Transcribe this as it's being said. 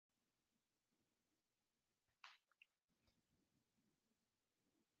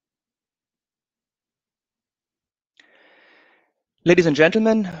Ladies and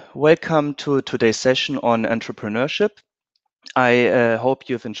gentlemen, welcome to today's session on entrepreneurship. I hope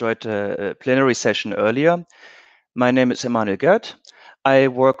you've enjoyed the plenary session earlier. My name is Emanuel Gerd. I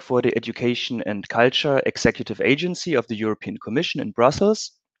work for the Education and Culture Executive Agency of the European Commission in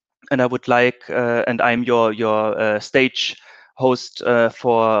Brussels, and I would like, and I'm your stage host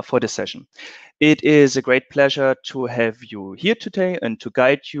for this session. It is a great pleasure to have you here today and to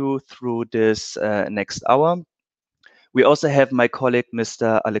guide you through this next hour. We also have my colleague,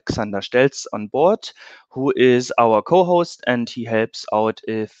 Mr. Alexander Stelz, on board, who is our co-host, and he helps out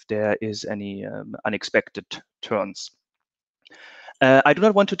if there is any unexpected turns. I do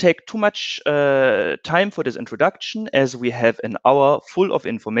not want to take too much time for this introduction, as we have an hour full of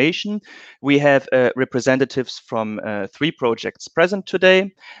information. We have representatives from 3 projects present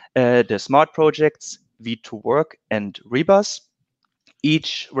today, the SMART projects, V2Work, and Rebus.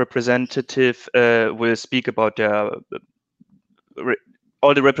 Each representative will speak about their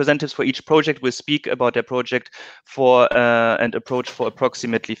all the representatives for each project will speak about their project for and approach for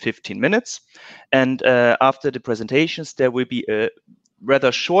approximately 15 minutes. And after the presentations, there will be a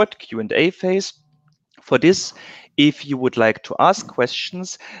rather short Q&A phase. For this, if you would like to ask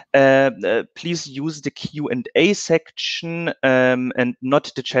questions, please use the Q&A section and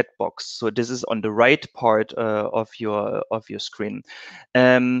not the chat box. So this is on the right part of your screen.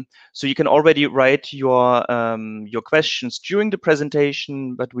 So you can already write your questions during the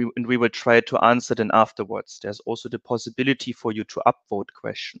presentation, but we will try to answer them afterwards. There's also the possibility for you to upvote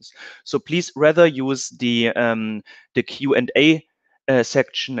questions. So please rather use the Q&A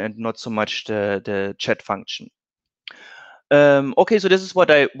section and not so much the chat function. Okay, so this is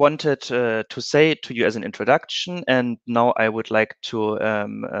what I wanted to say to you as an introduction, and now I would like to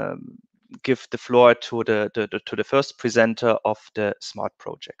give the floor to the first presenter of the SMART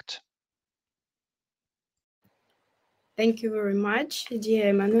project. Thank you very much, dear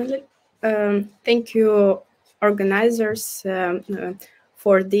Emanuel. Thank you, organizers,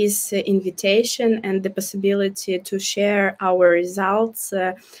 for this invitation and the possibility to share our results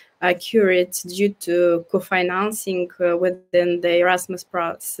accurate due to co-financing within the Erasmus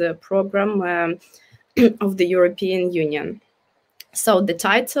program of the European Union. So the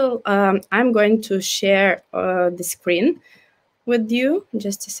title, I'm going to share the screen with you.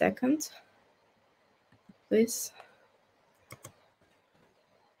 Just a second, please.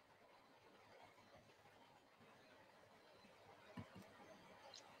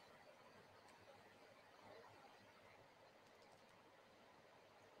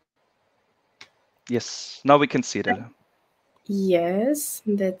 Yes, now we can see it. Yes,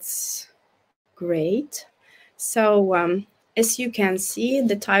 that's great. So as you can see,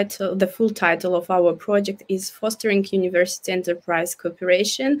 the full title of our project is Fostering University Enterprise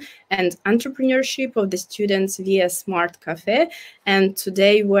Cooperation and Entrepreneurship of the Students via Smart Cafe. And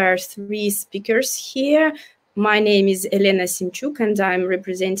today we're 3 speakers here. My name is Elena Simchuk, and I'm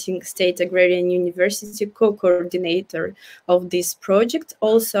representing State Agrarian University, co-coordinator of this project.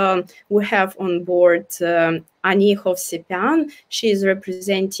 Also, we have on board Ani Hovsepian. She is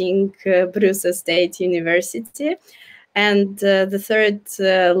representing Brussels State University. And the third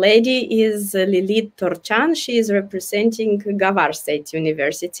lady is Lilit Torchan. She is representing Gavar State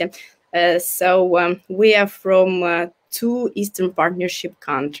University. So we are from 2 Eastern Partnership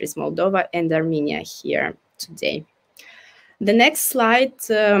countries, Moldova and Armenia, here today. The next slide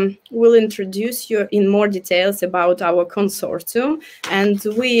will introduce you in more details about our consortium. And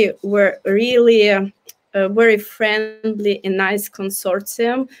we were really a very friendly and nice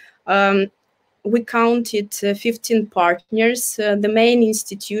consortium. We counted 15 partners. The main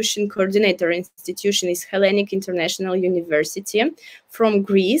institution, coordinator institution, is Hellenic International University from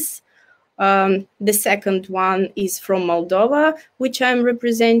Greece. The second one is from Moldova, which I'm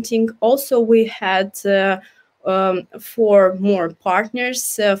representing. Also, we had 4 more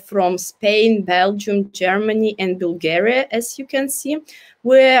partners from Spain, Belgium, Germany, and Bulgaria, as you can see.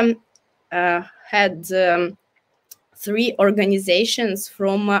 We had 3 organizations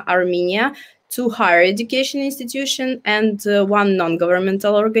from Armenia, 2 higher education institutions, and 1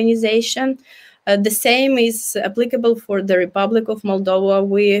 non-governmental organization. The same is applicable for the Republic of Moldova.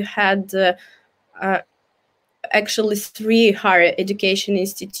 We had actually 3 higher education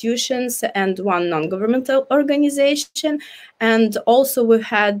institutions and 1 non-governmental organization. And also we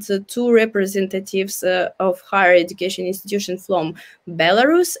had 2 representatives of higher education institutions from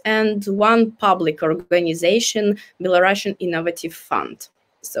Belarus and 1 public organization, Belarusian Innovative Fund.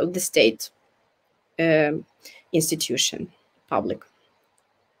 So the state institution, public.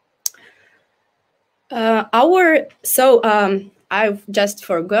 I just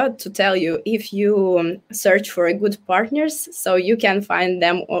forgot to tell you, if you search for good partners, so you can find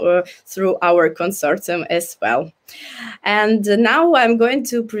them through our consortium as well. And now I'm going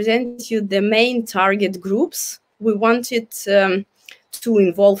to present you the main target groups we wanted to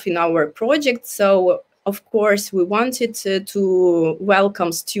involve in our project. So of course, we wanted to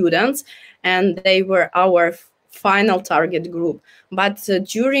welcome students, and they were our final target group. But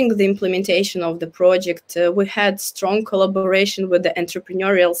during the implementation of the project, we had strong collaboration with the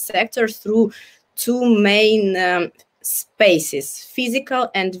entrepreneurial sector through two main spaces, physical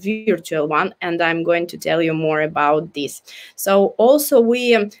and virtual one, and I'm going to tell you more about this. So also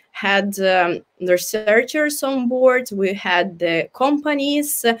we had researchers on board, we had the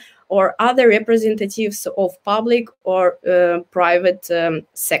companies or other representatives of public or private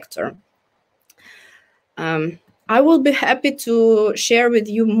sector. I will be happy to share with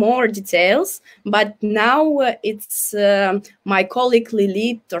you more details, but now it's my colleague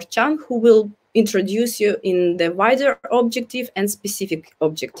Lili Torchan who will introduce you in the wider objective and specific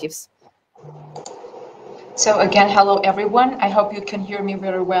objectives. So again, hello everyone. I hope you can hear me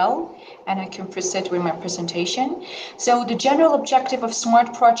very well and I can proceed with my presentation. So the general objective of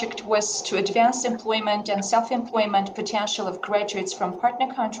SMART project was to advance employment and self-employment potential of graduates from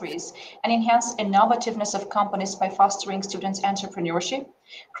partner countries and enhance innovativeness of companies by fostering students' entrepreneurship,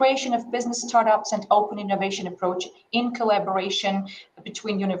 creation of business startups and open innovation approach in collaboration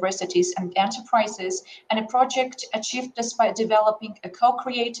between universities and enterprises. And a project achieved this by developing a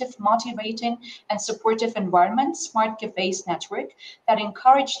co-creative, motivating and supportive environment, Smart Cafes network, that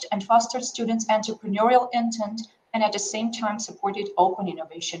encouraged and fostered students' entrepreneurial intent and at the same time supported open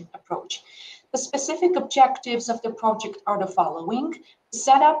innovation approach. The specific objectives of the project are the following: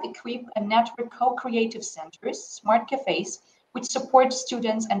 set up, equip, and network co-creative centers, Smart Cafes, which support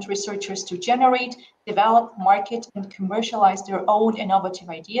students and researchers to generate, develop, market, and commercialize their own innovative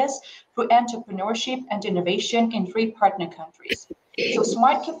ideas through entrepreneurship and innovation in 3 partner countries. So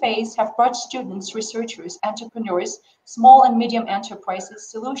Smart Cafes have brought students, researchers, entrepreneurs, small and medium enterprises,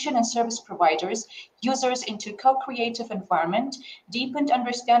 solution and service providers, users into co-creative environment, deepened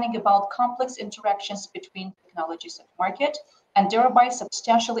understanding about complex interactions between technologies and market, and thereby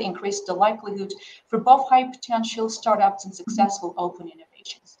substantially increased the likelihood for both high potential startups and successful open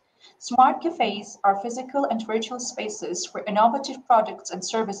innovations. Smart Cafes are physical and virtual spaces where innovative products and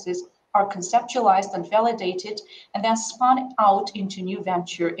services are conceptualized and validated and then spun out into new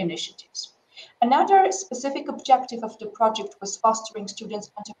venture initiatives. Another specific objective of the project was fostering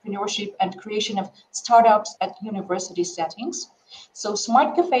students' entrepreneurship and creation of startups at university settings. So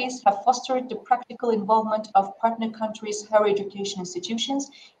Smart Cafes have fostered the practical involvement of partner countries' higher education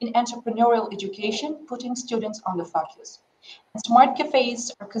institutions in entrepreneurial education, putting students on the focus. And Smart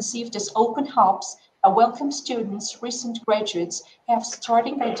Cafes are conceived as open hubs that welcome students, recent graduates who have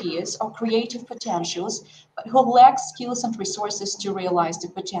starting ideas or creative potentials, but who lack skills and resources to realize the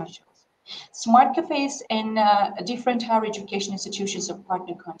potentials. Smart Cafes in different higher education institutions of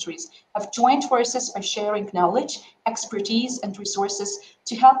partner countries have joined forces by sharing knowledge, expertise, and resources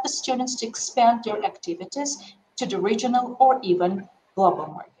to help the students to expand their activities to the regional or even global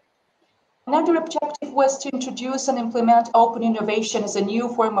market. Another objective was to introduce and implement open innovation as a new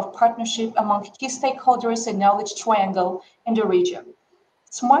form of partnership among key stakeholders and knowledge triangle in the region.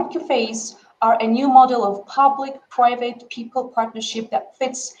 Smart Cafes are a new model of public-private people partnership that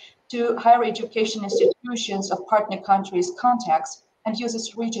fits to higher education institutions of partner countries' context and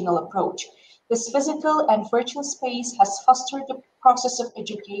uses regional approach. This physical and virtual space has fostered the process of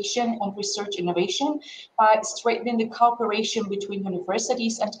education and research innovation by strengthening the cooperation between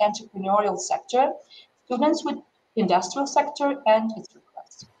universities and entrepreneurial sector, students with industrial sector and its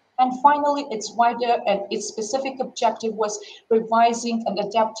requests. And finally, its wider and its specific objective was revising and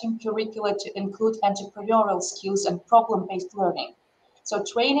adapting curricula to include entrepreneurial skills and problem-based learning. So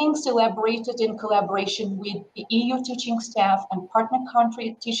trainings elaborated in collaboration with the EU teaching staff and partner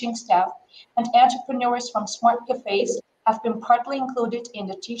country teaching staff and entrepreneurs from Smart Cafes have been partly included in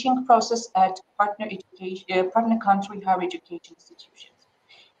the teaching process at partner country higher education institutions.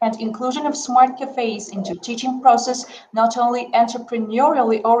 And inclusion of Smart Cafes into teaching process, not only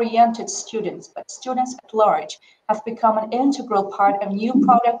entrepreneurially oriented students, but students at large have become an integral part of new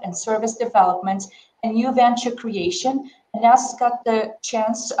product and service development and new venture creation, and has got the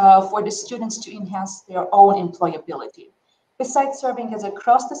chance for the students to enhance their own employability. Besides serving as a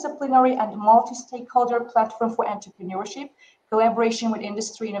cross-disciplinary and multi-stakeholder platform for entrepreneurship, collaboration with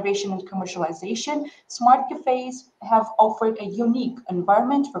industry, innovation, and commercialization, Smart Cafes have offered a unique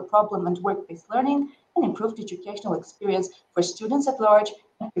environment for problem and work-based learning and improved educational experience for students at large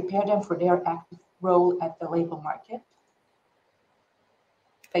and prepare them for their active role at the labor market.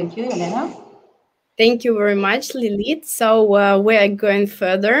 Thank you, Elena. Thank you very much, Lilith. So we are going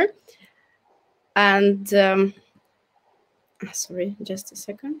further. And sorry, just a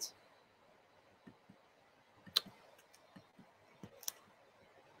second.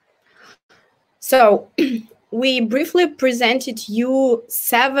 So we briefly presented you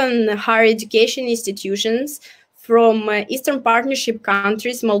 7 higher education institutions from Eastern Partnership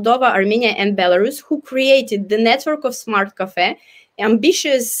countries, Moldova, Armenia, and Belarus, who created the network of Smart Cafe,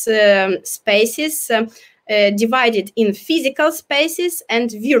 ambitious spaces divided in physical spaces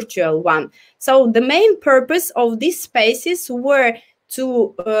and virtual one. So the main purpose of these spaces were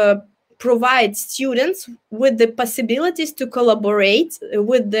to provide students with the possibilities to collaborate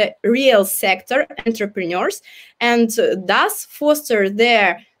with the real sector entrepreneurs and thus foster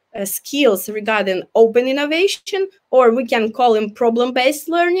their skills regarding open innovation, or we can call them problem-based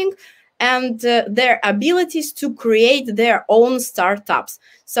learning, and their abilities to create their own startups.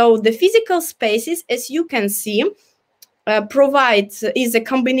 So the physical spaces, as you can see, is a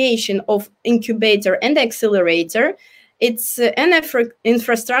combination of incubator and accelerator. It's an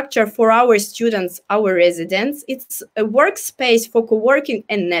infrastructure for our students, our residents. It's a workspace for co-working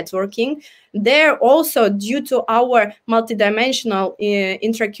and networking. There also, due to our multidimensional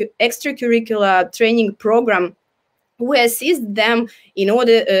extracurricular training program, we assist them in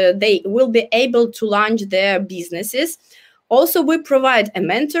order they will be able to launch their businesses. Also, we provide a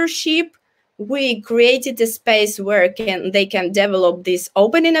mentorship. We created a space where they can develop these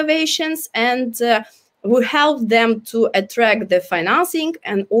open innovations, and we help them to attract the financing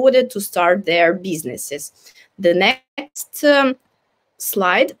in order to start their businesses. The next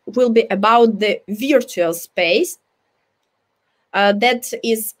slide will be about the virtual space. That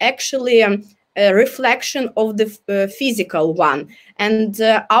is actually a reflection of the physical one. And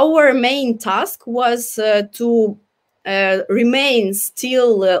our main task was to remain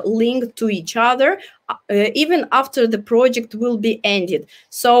still linked to each other even after the project will be ended.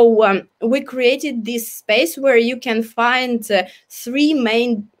 So we created this space where you can find 3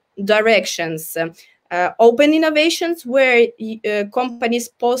 main directions. Open innovations, where companies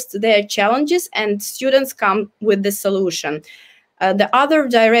post their challenges and students come with the solution. The other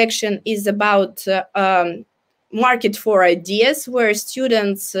direction is about market for ideas, where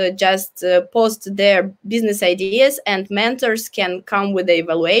students just post their business ideas and mentors can come with the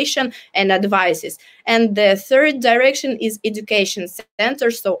evaluation and advices. And the third direction is education center,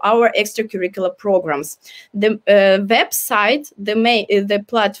 so our extracurricular programs. The website, the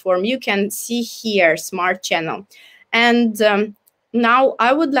platform, you can see here, Smart Channel. And now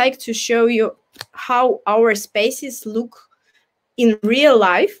I would like to show you how our spaces look in real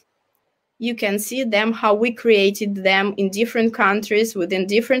life. You can see them, how we created them in different countries within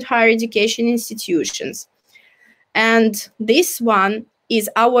different higher education institutions. And this one is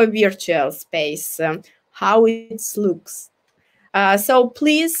our virtual space, how it looks. So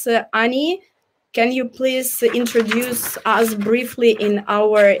please, Annie, can you please introduce us briefly in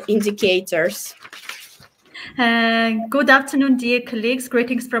our indicators? Good afternoon, dear colleagues.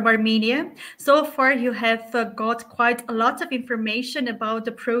 Greetings from Armenia. So far, you have got quite a lot of information about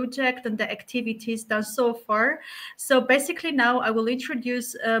the project and the activities done so far. So basically now I will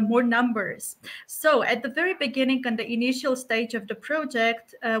introduce more numbers. So at the very beginning and the initial stage of the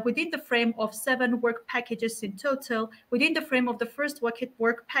project, within the frame of 7 work packages in total, within the frame of the first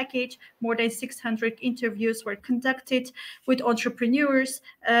work package, more than 600 interviews were conducted with entrepreneurs,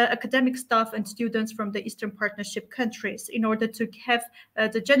 academic staff and students from the Eastern Partnership countries in order to have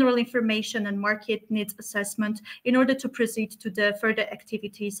the general information and market needs assessment in order to proceed to the further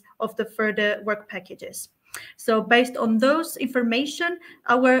activities of the further work packages. So based on those information,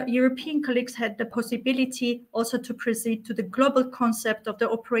 our European colleagues had the possibility also to proceed to the global concept of the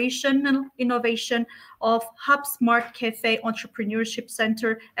operational innovation of Hub Smart Cafe Entrepreneurship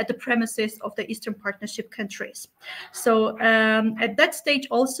Center at the premises of the Eastern Partnership countries. So at that stage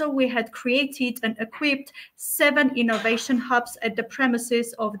also, we had created and equipped 7 innovation hubs at the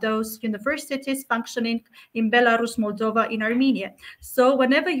premises of those universities functioning in Belarus, Moldova, in Armenia. So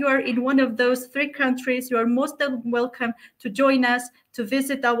whenever you are in one of those 3 countries, you are most welcome to join us, to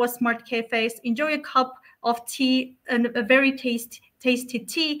visit our smart cafes, enjoy a cup of tea and a very tasty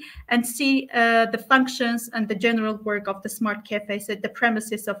tea, and see the functions and the general work of the smart cafes at the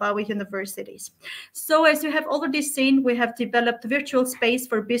premises of our universities. So as you have already seen, we have developed virtual space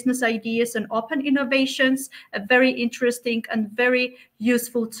for business ideas and open innovations, a very interesting and very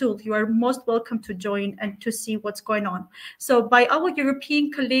useful tool. You are most welcome to join and to see what's going on. So by our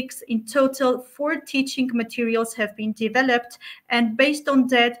European colleagues, in total, 4 teaching materials have been developed, and based on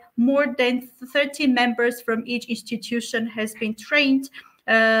that, more than 30 members from each institution has been trained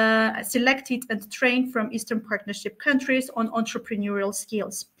selected and trained from Eastern Partnership countries on entrepreneurial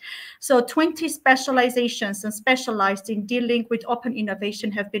skills. So 20 specializations and specialized in dealing with open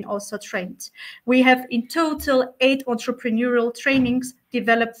innovation have been also trained. We have in total 8 entrepreneurial trainings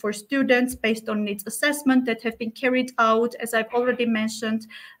developed for students based on needs assessment that have been carried out, as I've already mentioned,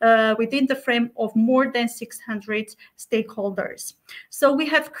 within the frame of more than 600 stakeholders. So we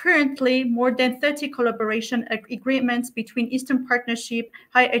have currently more than 30 collaboration agreements between Eastern Partnership,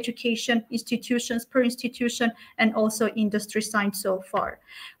 higher education institutions per institution, and also industry signed so far.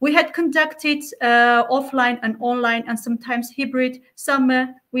 We had conducted offline and online and sometimes hybrid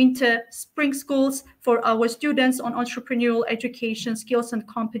summer, winter, spring schools for our students on entrepreneurial education skills and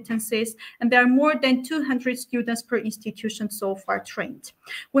competencies, and there are more than 200 students per institution so far trained.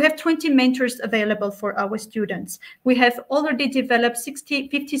 We have 20 mentors available for our students. We have already developed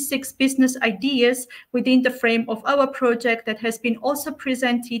 56 business ideas within the frame of our project that has been also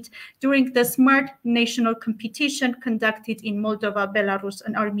presented during the Smart National Competition conducted in Moldova, Belarus,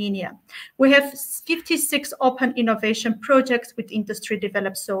 and Armenia. We have 56 open innovation projects with industry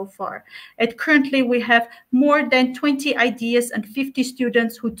developed so far. And currently, we have more than 20 ideas and 50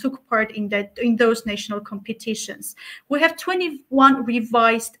 students who took part in those national competitions. We have 21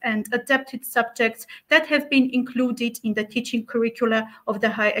 revised and adapted subjects that have been included in the teaching curricula of the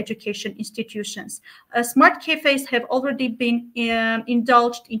higher education institutions. Smart cafes have already been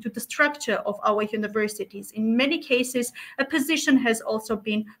indulged into the structure of our universities. In many cases, a position has also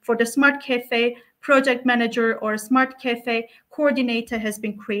been for the Smart Cafe project manager or a Smart Cafe coordinator has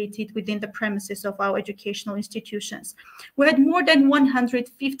been created within the premises of our educational institutions. We had more than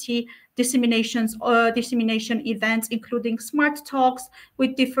 150 dissemination events, including smart talks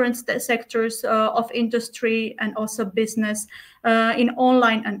with different sectors of industry and also business in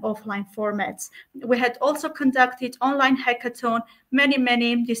online and offline formats. We had also conducted online hackathon,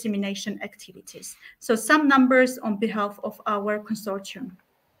 many dissemination activities. So some numbers on behalf of our consortium.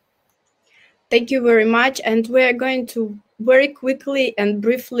 Thank you very much. And we are going to very quickly and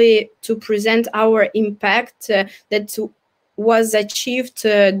briefly to present our impact that was achieved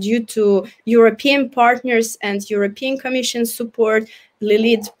due to European partners and European Commission support.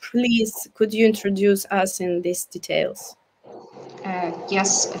 Lilith, please, could you introduce us in these details?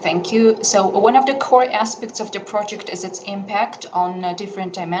 Yes, thank you. So one of the core aspects of the project is its impact on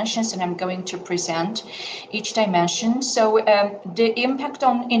different dimensions, and I'm going to present each dimension. So the impact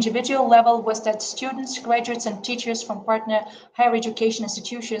on individual level was that students, graduates, and teachers from partner higher education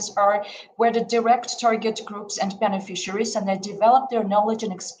institutions were the direct target groups and beneficiaries, and they developed their knowledge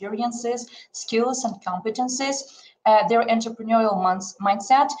and experiences, skills, and competencies. Their entrepreneurial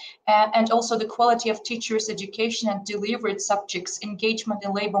mindset, and also the quality of teachers' education and delivered subjects, engagement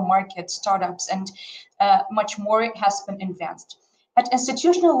in labor market, startups, and much more has been advanced. At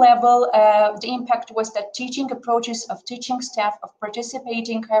institutional level, the impact was that teaching approaches of teaching staff of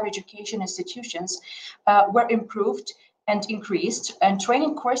participating higher education institutions were improved and increased, and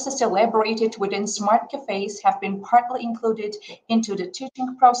training courses elaborated within smart cafes have been partly included into the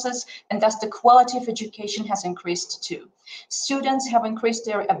teaching process, and thus the quality of education has increased too. Students have increased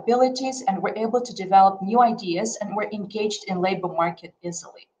their abilities and were able to develop new ideas and were engaged in labor market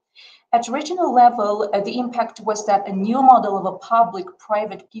easily. At regional level, the impact was that a new model of a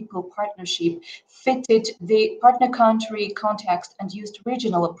public-private people partnership fitted the partner country context and used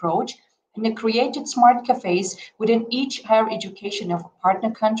regional approach, and the created smart cafes within each higher education of a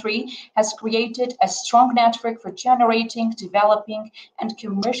partner country has created a strong network for generating, developing, and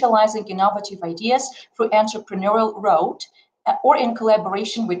commercializing innovative ideas through entrepreneurial route or in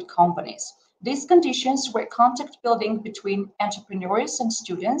collaboration with companies. These conditions were contact building between entrepreneurs and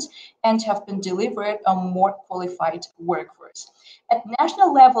students and have been delivered on more qualified workforce. At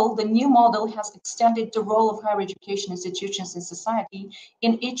national level, the new model has extended the role of higher education institutions in society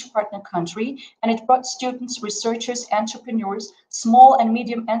in each partner country, and it brought students, researchers, entrepreneurs, small and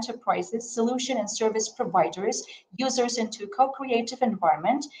medium enterprises, solution and service providers, users into a co-creative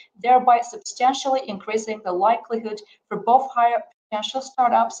environment, thereby substantially increasing the likelihood for both higher potential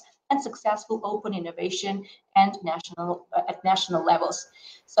startups and successful open innovation and at national levels.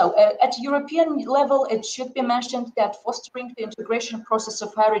 So at European level, it should be mentioned that fostering the integration process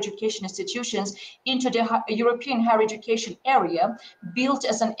of higher education institutions into the European higher education area, built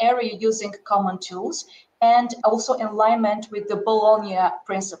as an area using common tools and also in alignment with the Bologna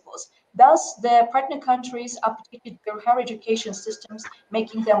principles. Thus, the partner countries updated their higher education systems,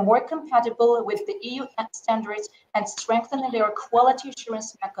 making them more compatible with the EU standards and strengthening their quality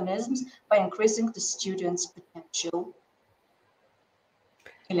assurance mechanisms by increasing the students' potential.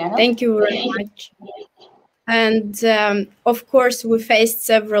 Elena? Thank you very much. And of course, we faced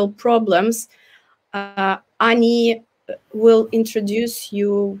several problems. Ani will introduce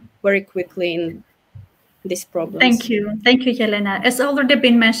you very quickly in these problems. Thank you, Yelena. As already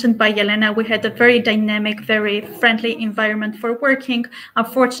been mentioned by Yelena, we had a very dynamic, very friendly environment for working.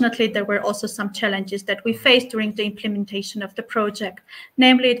 Unfortunately, there were also some challenges that we faced during the implementation of the project.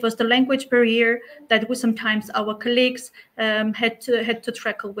 Namely, it was the language barrier that sometimes our colleagues had to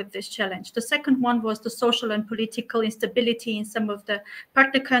tackle with this challenge. The second one was the social and political instability in some of the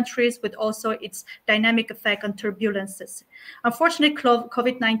partner countries, with also its dynamic effect on turbulences. Unfortunately,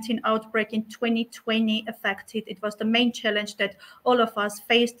 COVID-19 outbreak in 2020 affected. It was the main challenge that all of us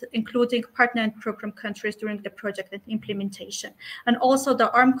faced, including partner and program countries during the project and implementation. And also the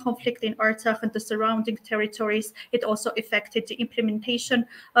armed conflict in Artsakh and the surrounding territories, it also affected the implementation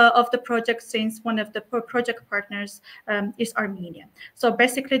of the project, since one of the project partners is Armenia. So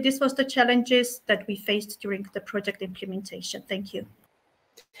basically, this was the challenges that we faced during the project implementation. Thank you.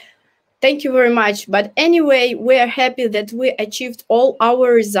 Thank you very much. But anyway, we are happy that we achieved all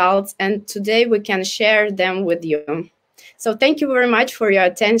our results, and today we can share them with you. So thank you very much for your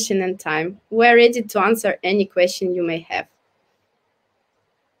attention and time. We're ready to answer any question you may have.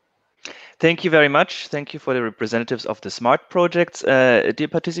 Thank you very much. Thank you for the representatives of the SMART projects. Dear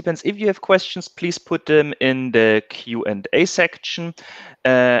participants, if you have questions, please put them in the Q&A section,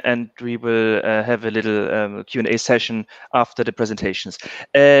 and we will have a little Q&A session after the presentations.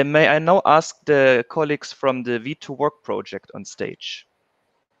 May I now ask the colleagues from the V2Work project on stage?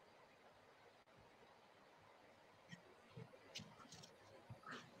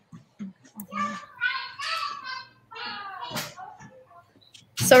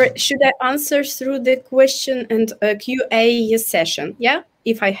 Sorry, should I answer through the question and QA session? Yeah,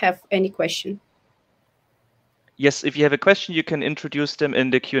 if I have any question. Yes, if you have a question, you can introduce them in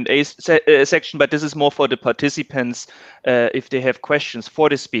the Q&A section, but this is more for the participants if they have questions for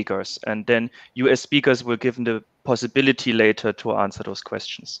the speakers, and then you as speakers will give them the possibility later to answer those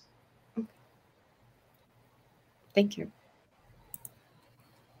questions. Thank you.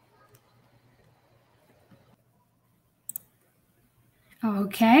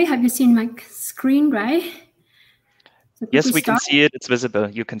 Okay, have you seen my screen, right? So yes, we can see it. It's visible.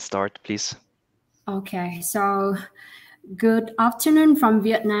 You can start, please. Okay, so good afternoon from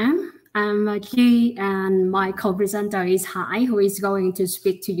Vietnam. I'm Chi, and my co-presenter is Hai, who is going to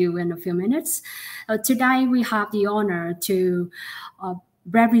speak to you in a few minutes. Today, we have the honor to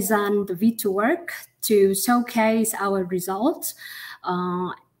represent the V2Work to showcase our results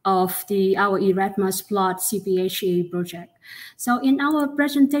of our Erasmus CBHE project. So in our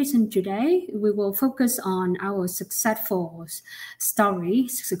presentation today, we will focus on our successful story,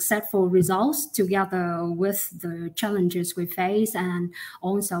 successful results, together with the challenges we face, and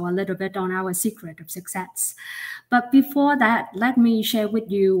also a little bit on our secret of success. But before that, let me share with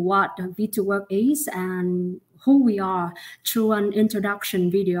you what V2Work is and who we are through an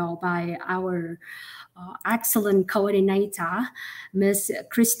introduction video by our excellent coordinator, Ms.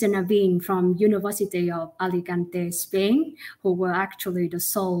 Cristina Bean from University of Alicante, Spain, who were actually the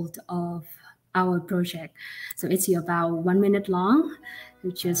soul of our project. So it's about 1 minute long.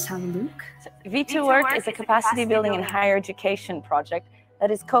 You just have a look. So V2Work is a capacity building in higher education project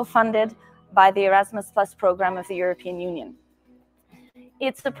that is co-funded by the Erasmus Plus program of the European Union.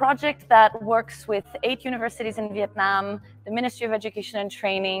 It's a project that works with 8 universities in Vietnam, the Ministry of Education and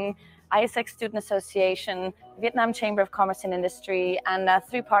Training, ISEC Student Association, Vietnam Chamber of Commerce and Industry, and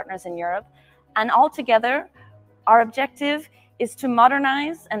 3 partners in Europe. And altogether, our objective is to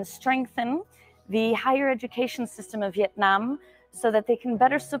modernize and strengthen the higher education system of Vietnam so that they can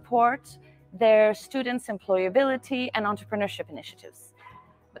better support their students' employability and entrepreneurship initiatives.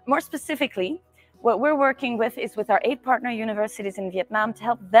 But more specifically, what we're working with is with our 8 partner universities in Vietnam to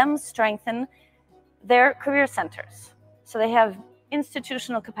help them strengthen their career centers. So they have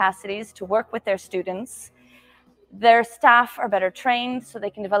institutional capacities to work with their students. Their staff are better trained so they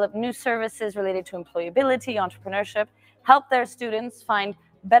can develop new services related to employability, entrepreneurship, help their students find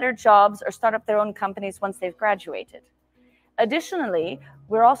better jobs or start up their own companies once they've graduated. Additionally,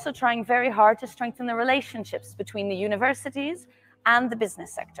 we're also trying very hard to strengthen the relationships between the universities and the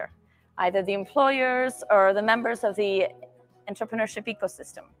business sector, either the employers or the members of the entrepreneurship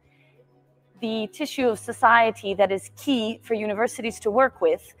ecosystem. The tissue of society that is key for universities to work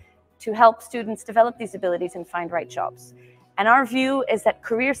with to help students develop these abilities and find right jobs. And our view is that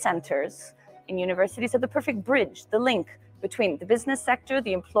career centers in universities are the perfect bridge, the link between the business sector,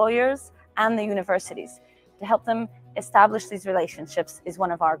 the employers, and the universities. To help them establish these relationships is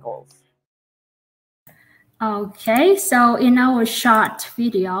one of our goals. Okay, so in our short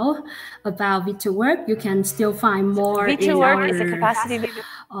video about V2Work, you can still find more in our is a capacity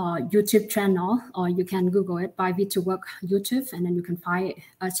YouTube channel, or you can Google it by V2Work YouTube, and then you can find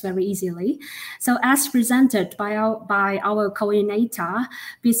us very easily. So as presented by our coordinator,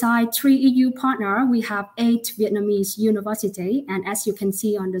 besides 3 EU partners, we have 8 Vietnamese universities, and as you can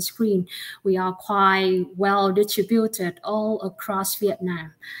see on the screen, we are quite well distributed all across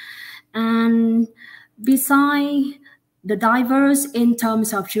Vietnam. And besides the diverse in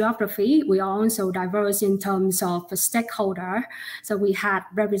terms of geography, we are also diverse in terms of stakeholder. So we had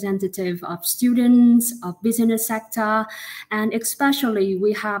representative of students, of business sector, and especially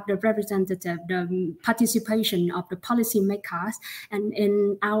we have the representative, the participation of the policymakers. And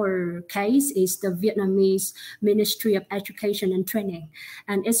in our case, is the Vietnamese Ministry of Education and Training.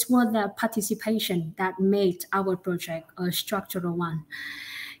 And it's was the participation that made our project a structural one.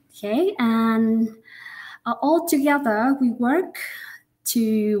 Okay, and all together we work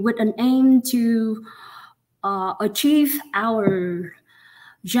with an aim to achieve our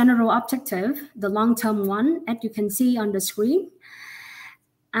general objective, the long-term one, as you can see on the screen,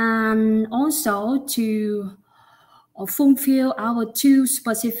 and also to fulfill our 2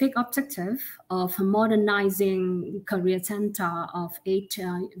 specific objectives of modernizing career center of 8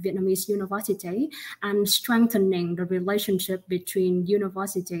 Vietnamese universities and strengthening the relationship between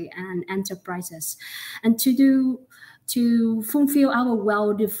university and enterprises. And to fulfill our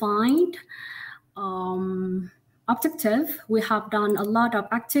well-defined objective, we have done a lot of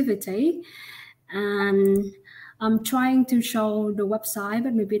activity, and I'm trying to show the website,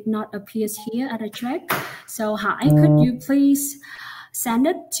 but maybe it not appears here at a check. So Hai, could you please send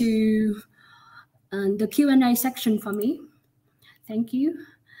it to the Q&A section for me? Thank you.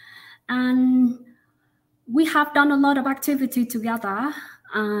 And we have done a lot of activity together,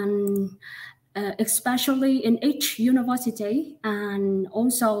 and especially in each university, and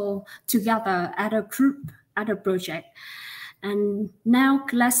also together at a group, at a project. And now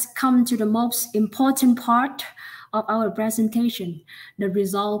let's come to the most important part of our presentation, the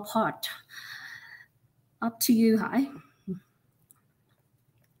result part. Up to you, Hai.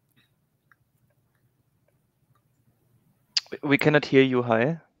 We cannot hear you,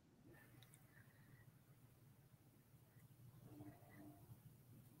 Hai.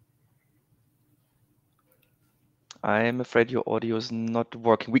 I'm afraid your audio is not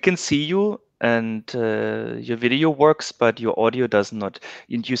working. We can see you, and your video works, but your audio does not.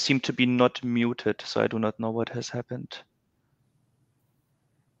 And you seem to be not muted, so I do not know what has happened.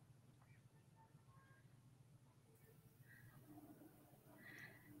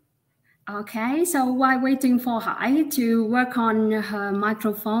 Okay, so while waiting for Hai to work on her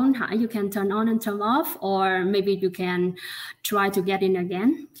microphone, Hai, you can turn on and turn off, or maybe you can try to get in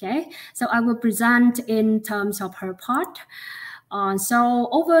again. Okay, so I will present in terms of her part. So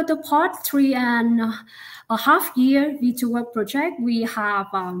over the part 3.5 year V2Work project, we have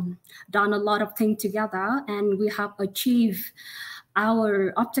done a lot of things together, and we have achieved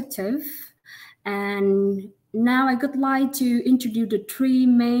our objective. And now I would like to introduce the 3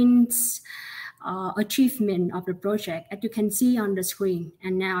 main achievement of the project, as you can see on the screen.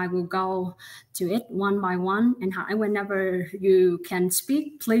 And now I will go to it one by one. And Hai, whenever you can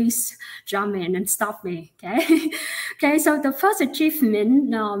speak, please jump in and stop me. Okay. Okay. So the first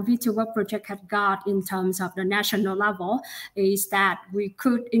achievement V2Work project had got in terms of the national level is that we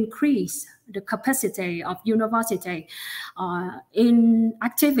could increase the capacity of university in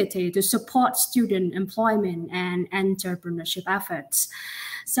activity to support student employment and entrepreneurship efforts.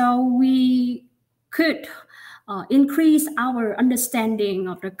 So we could increase our understanding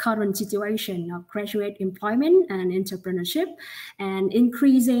of the current situation of graduate employment and entrepreneurship, and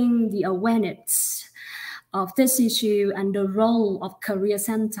increasing the awareness of this issue and the role of career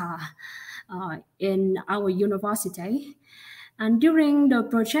center in our university. And during the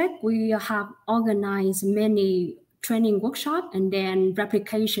project, we have organized many training workshop and then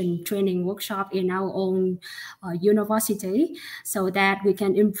replication training workshop in our own university, so that we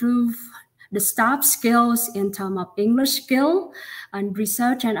can improve the staff skills in terms of English skill and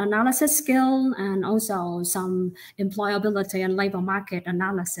research and analysis skill, and also some employability and labor market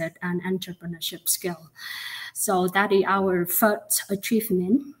analysis and entrepreneurship skill. So that is our first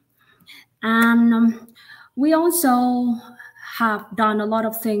achievement. And we also have done a lot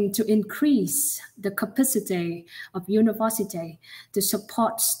of things to increase the capacity of university to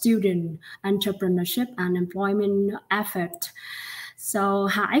support student entrepreneurship and employment effort. So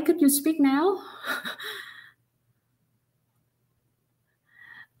Hai, could you speak now?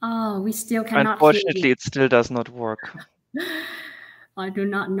 Oh, we still cannot Unfortunately, hear you. it still does not work. I do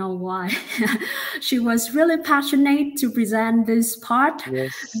not know why. She was really passionate to present this part.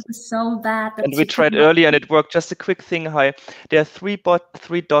 Yes. So bad that and we tried earlier and it worked. Just a quick thing, Hai. There are three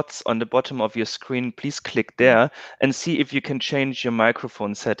dots on the bottom of your screen. Please click there and see if you can change your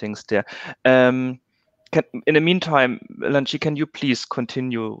microphone settings there. In the meantime, Lanchi, can you please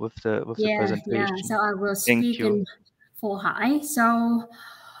continue with the presentation? Yeah. So I will speak in for Hai. So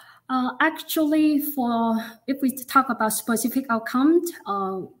actually, if we talk about specific outcomes,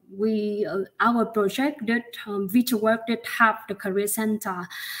 our project did VituWork did help the Career Center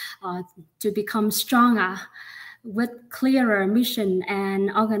to become stronger with clearer mission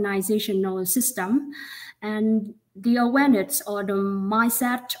and organizational system, and the awareness or the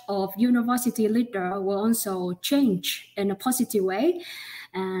mindset of university leader will also change in a positive way,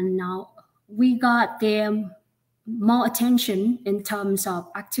 and now we got them more attention in terms of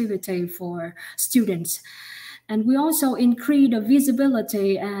activity for students. And we also increase the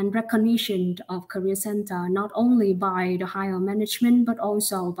visibility and recognition of Career Center, not only by the higher management, but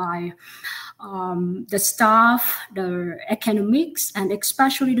also by the staff, the academics, and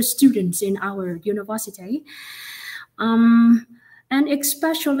especially the students in our university. And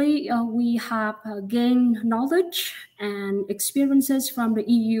especially we have gained knowledge and experiences from the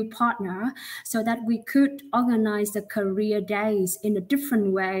EU partner so that we could organize the career days in a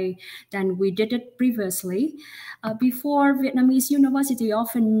different way than we did it previously. Before, Vietnamese university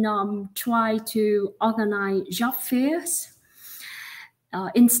often try to organize job fairs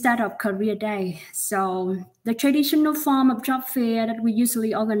instead of career day. So the traditional form of job fair that we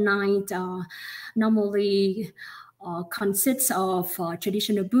usually organize normally consists of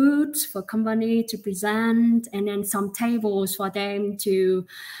traditional booths for company to present, and then some tables for them to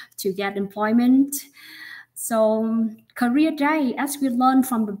get employment. So career day, as we learned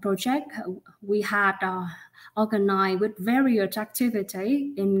from the project, we had organized with various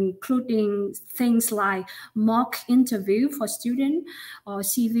activity, including things like mock interview for students, or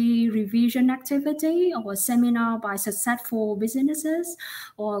CV revision activity, or seminar by successful businesses,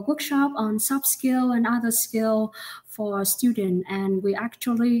 or workshop on soft skill and other skill for students. And we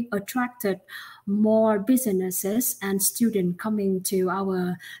actually attracted more businesses and students coming to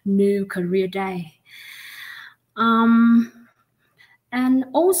our new career day. And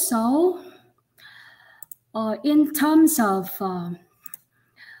also, in terms of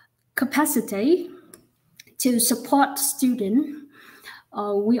capacity to support students,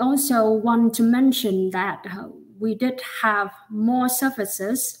 we also want to mention that we did have more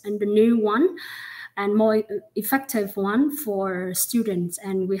services in the new one and more effective one for students,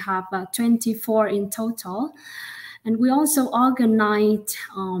 and we have 24 in total. And we also organized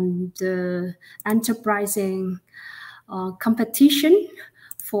the enterprising competition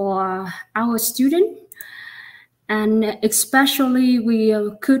for our students. And especially we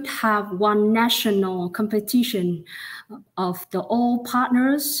could have one national competition of the all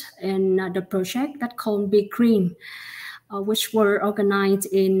partners in the project that called Big Green, which were organized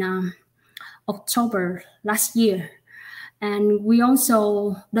in October last year. And we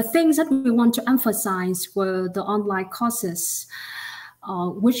also, the things that we want to emphasize were the online courses,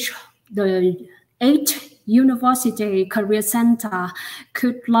 which the 8 university career center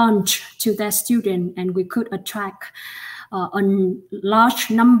could launch to their students, and we could attract a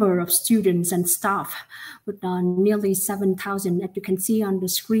large number of students and staff with nearly 7,000, as you can see on the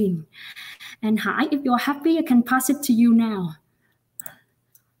screen. And Hai, if you're happy, I can pass it to you now.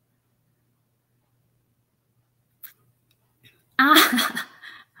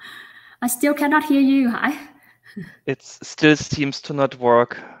 I still cannot hear you, Hai. It still seems to not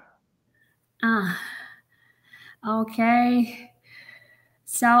work. Okay.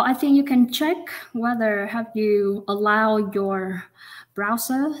 So I think you can check whether have you allowed your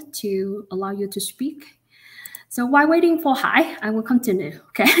browser to allow you to speak. So while waiting for Hai, I will continue,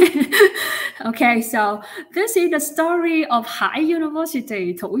 okay? Okay, so this is the story of Hai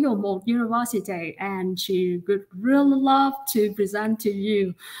University, Thủ Dầu Một University, and she would really love to present to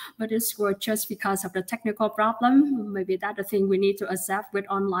you, but this was just because of the technical problem. Maybe that's the thing we need to accept with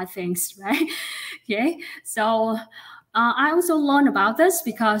online things, right? Okay, so I also learned about this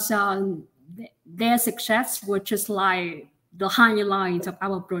because their success was just like the highlights of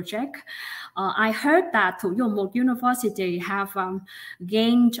our project. I heard that Thủ Dầu Một University have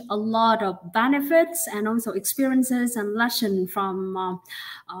gained a lot of benefits and also experiences and lessons from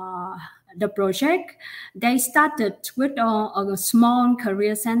the project. They started with a small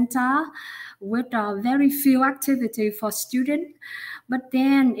career center with very few activity for students. But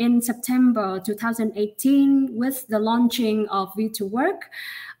then in September 2018, with the launching of VituWork,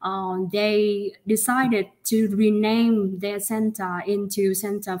 they decided to rename their center into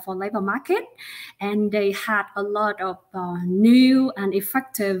Center for Labor Market, and they had a lot of new and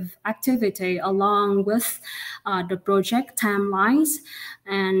effective activity along with the project timelines.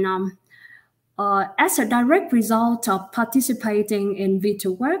 And as a direct result of participating in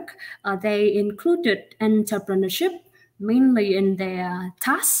V2Work, they included entrepreneurship mainly in their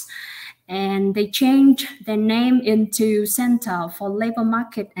tasks, and they changed their name into Center for Labor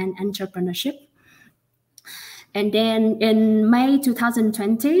Market and Entrepreneurship. And then in May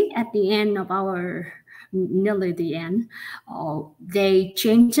 2020, at the end of nearly the end, they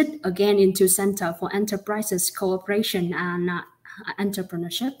changed it again into Center for Enterprises Cooperation and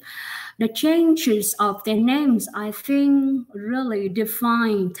Entrepreneurship. The changes of their names, I think, really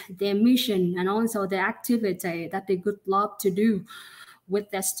defined their mission and also the activity that they would love to do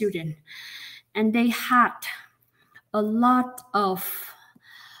with their students. And they had a lot of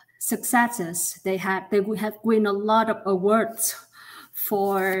successes. They would have won a lot of awards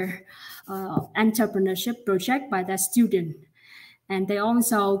for entrepreneurship project by their student. And they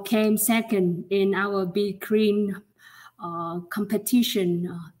also came second in our Be Green competition,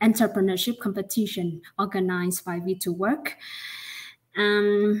 entrepreneurship competition organized by V2Work.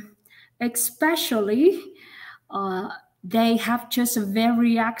 And especially, they have just a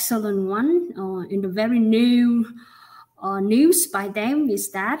very excellent one in the very new news by them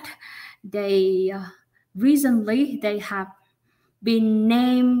is that they recently they have been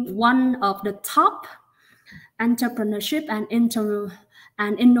named one of the top entrepreneurship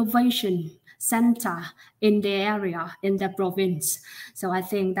and innovation center in the area, in the province. So I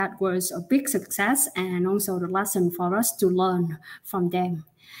think that was a big success and also the lesson for us to learn from them.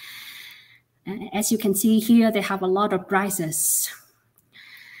 As you can see here, they have a lot of prizes.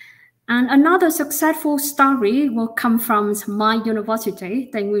 And another successful story will come from my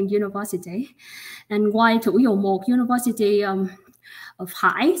university, Tây Nguyên University. And while Thủ Dầu Một University of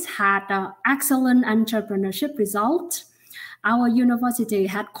Hải had excellent entrepreneurship results, our university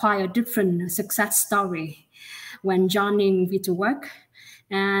had quite a different success story when joining V2Work.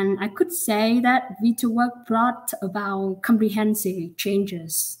 And I could say that V2Work brought about comprehensive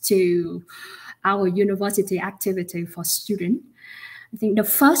changes to our university activity for students. I think the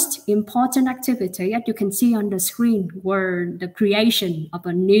first important activity, as you can see on the screen, were the creation of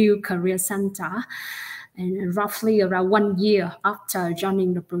a new career center, and roughly around 1 year after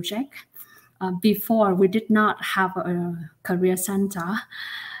joining the project. Before, we did not have a career center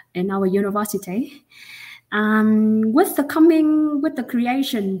in our university. And with the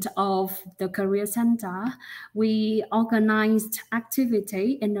creation of the career center, we organized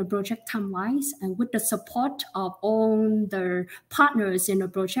activity in the project timelines, and with the support of all the partners in the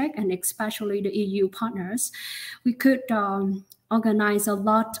project, and especially the EU partners, we could organize a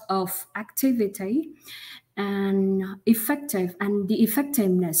lot of activity. And the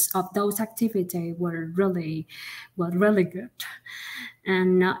effectiveness of those activities were really good.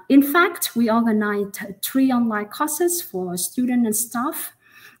 And in fact, we organized 3 online courses for students and staff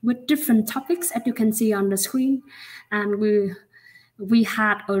with different topics, as you can see on the screen. And we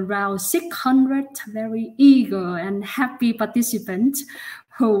had around 600 very eager and happy participants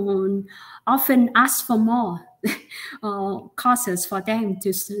who often ask for more courses for them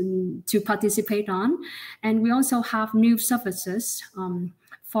to participate on. And we also have new services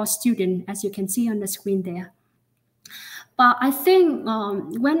for students, as you can see on the screen there. But I think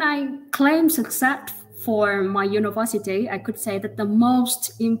when I claim success for my university, I could say that the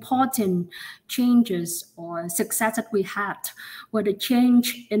most important changes or success that we had were the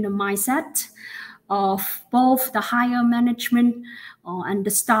change in the mindset of both the higher management and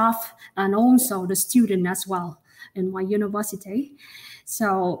the staff, and also the student as well in my university.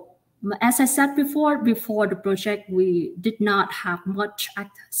 So as I said before the project, we did not have much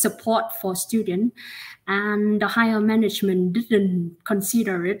support for students, and the higher management didn't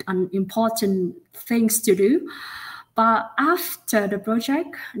consider it an important things to do. But after the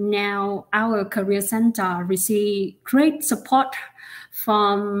project, now our career center received great support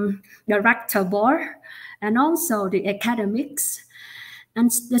from the rector board and also the academics. And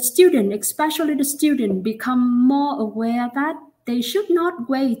the student, especially the student, become more aware that they should not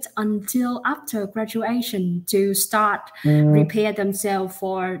wait until after graduation to start prepare themselves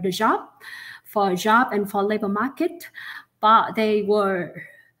for a job and for labor market. But they are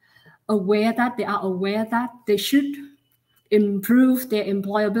aware that they should improve their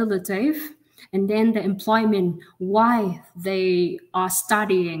employability and then the employment while they are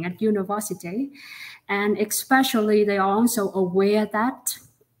studying at university. And especially they are also aware that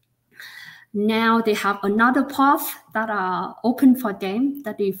Now they have another path that are open for them,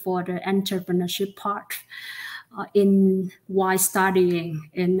 that is for the entrepreneurship part while studying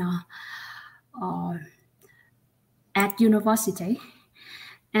at university.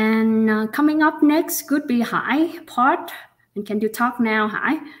 And coming up next could be Hai part. And can you talk now,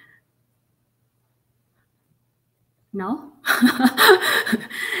 Hai? No?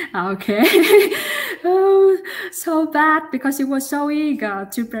 Okay. Oh, so bad because you were so eager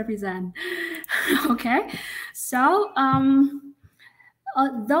to represent. Okay. So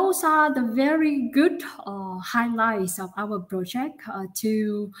those are the very good highlights of our project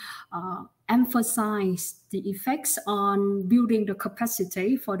to emphasize the effects on building the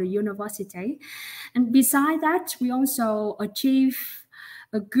capacity for the university. And beside that, we also achieve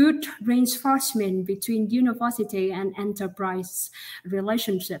a good reinforcement between university and enterprise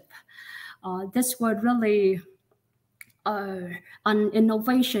relationship. This was really an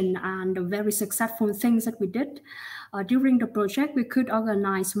innovation and a very successful things that we did. During the project, we could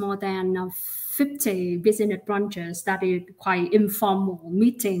organize more than 50 business branches that is quite informal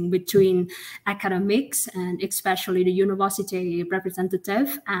meeting between academics and especially the university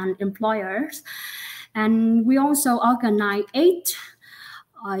representative and employers. And we also organize 8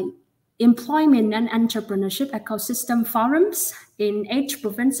 employment and entrepreneurship ecosystem forums in 8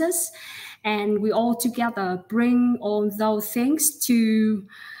 provinces. And we all together bring all those things to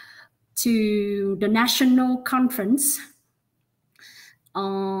the national conference,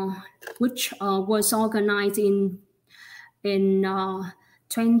 which was organized in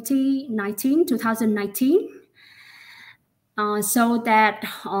 2019, so that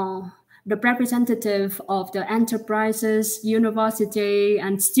the representative of the enterprises, university,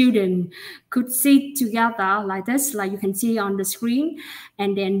 and student could sit together like this, like you can see on the screen,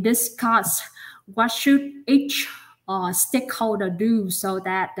 and then discuss what should each stakeholder do so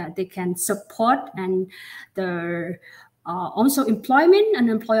that they can support and the also employment and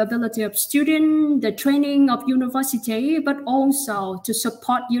employability of students, the training of university, but also to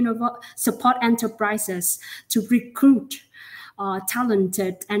support enterprises to recruit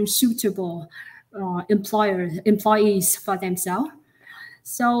talented and suitable employees for themselves.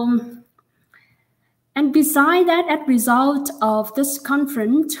 So, and beside that, as a result of this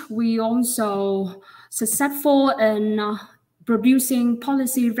conference, we also successful in producing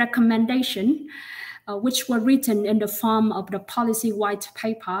policy recommendation, which were written in the form of the policy white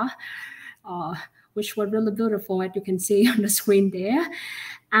paper, which were really beautiful, as you can see on the screen there.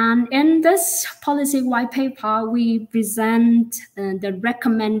 And in this policy white paper, we present the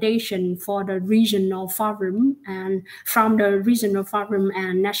recommendation for the regional forum and from the regional forum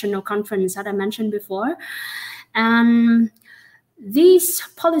and national conference that I mentioned before. And these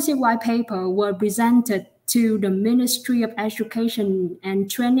policy white paper were presented to the Ministry of Education and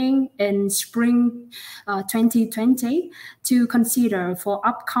Training in spring 2020 to consider for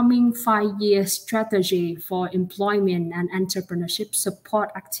upcoming 5-year strategy for employment and entrepreneurship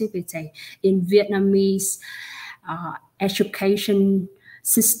support activity in Vietnamese education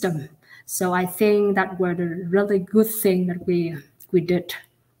system. So I think that were the really good thing that we did.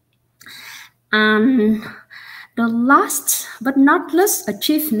 The last but not least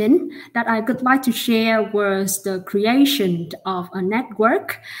achievement that I would like to share was the creation of a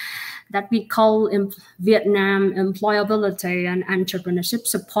network that we call Vietnam Employability and Entrepreneurship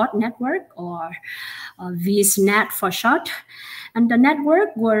Support Network, or VSNET for short. And the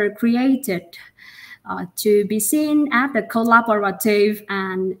network were created to be seen as the collaborative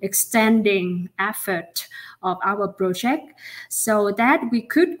and extending effort of our project so that we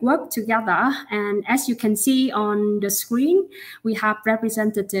could work together. And as you can see on the screen, we have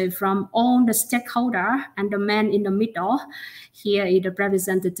representatives from all the stakeholders, and the man in the middle here is the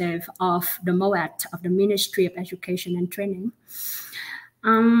representative of the MOAT, of the Ministry of Education and Training.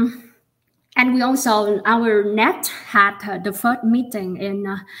 And we also, our net had the first meeting in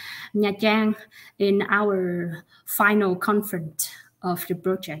Nha Trang in our final conference of the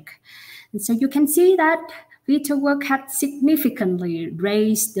project. And so you can see that VITA-work had significantly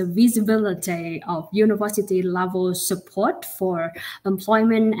raised the visibility of university level support for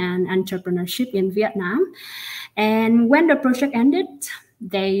employment and entrepreneurship in Vietnam. And when the project ended,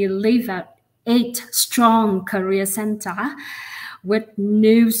 they leave at 8 strong career centers with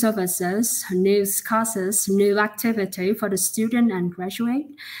new services, new courses, new activity for the student and graduate,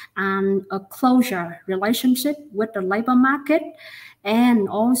 and a closer relationship with the labor market and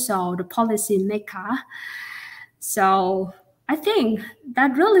also the policy maker. So I think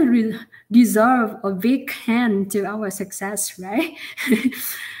that really deserves a big hand to our success, right?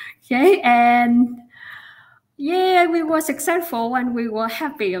 Okay, and Yeah, we were successful and we were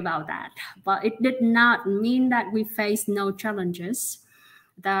happy about that. But it did not mean that we faced no challenges.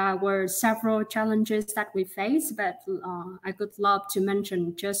 There were several challenges that we faced, but I could love to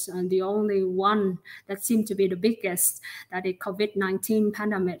mention just the only one that seemed to be the biggest, that is COVID-19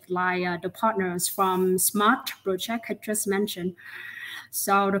 pandemic, like the partners from SMART project had just mentioned.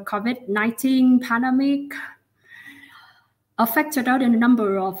 So the COVID-19 pandemic affected us in a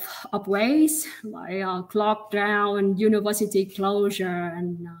number of ways, like lockdown and university closure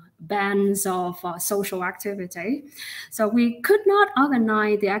and bans of social activity. So we could not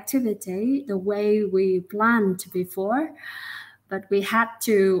organize the activity the way we planned before, but we had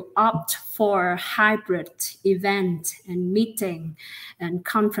to opt for hybrid event and meeting and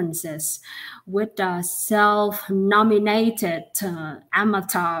conferences with self-nominated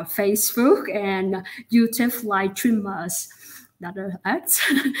amateur Facebook and YouTube live streamers. That are us.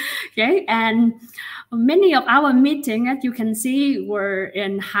 Okay, and many of our meetings, as you can see, were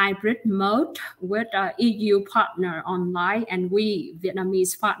in hybrid mode with EU partner online and we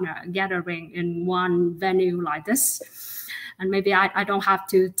Vietnamese partner gathering in one venue like this. And maybe I don't have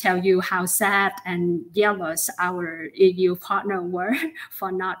to tell you how sad and jealous our EU partner were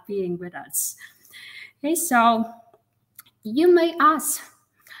for not being with us. Okay, so you may ask,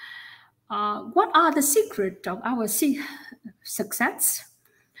 what are the secrets of our success?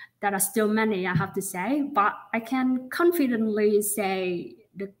 There are still many, I have to say, but I can confidently say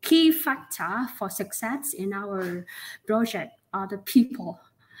the key factor for success in our project are the people.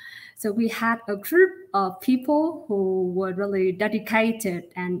 So we had a group of people who were really dedicated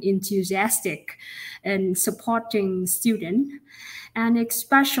and enthusiastic in supporting students, and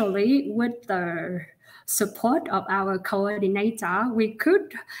especially with the support of our coordinator, we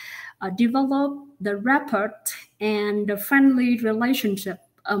could develop the rapport and the friendly relationship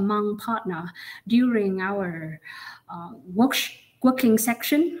among partners during our working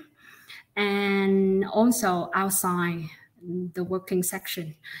section and also outside the working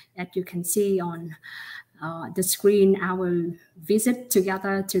section. As you can see on the screen, our visit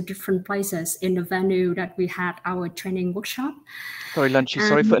together to different places in the venue that we had our training workshop. Sorry, Lan Chi,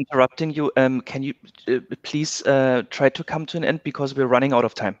 sorry for interrupting you. Can you please try to come to an end because we're running out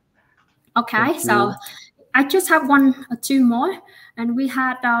of time? Okay, so I just have one or two more, and we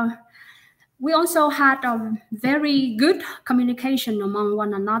had we also had very good communication among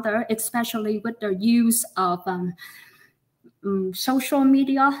one another, especially with the use of social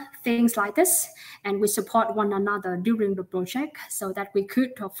media, things like this, and we support one another during the project so that we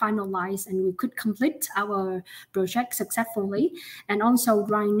could finalize and we could complete our project successfully, and also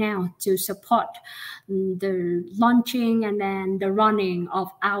right now to support the launching and then the running of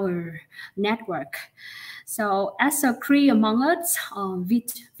our network. So as a crew among us,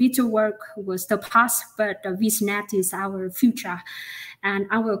 V2 work was the past, but VSNet is our future, and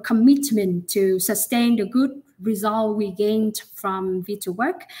our commitment to sustain the good result we gained from V2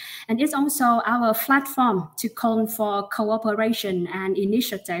 work. And it's also our platform to call for cooperation and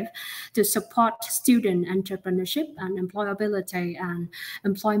initiative to support student entrepreneurship and employability and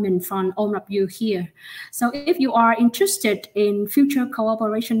employment from all of you here. So if you are interested in future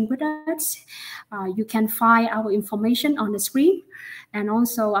cooperation with us, you can find our information on the screen and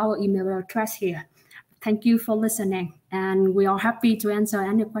also our email address here. Thank you for listening, and we are happy to answer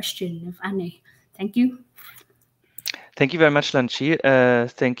any question, if any. Thank you. Thank you very much, Lan Chi.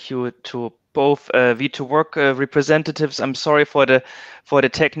 Thank you to both V2 Work representatives. I'm sorry for the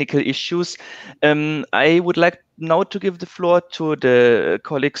technical issues. I would like now to give the floor to the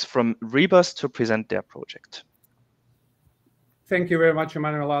colleagues from Rebus to present their project. Thank you very much,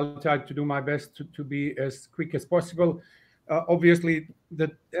 Emmanuel. I'll try to do my best to be as quick as possible. Obviously,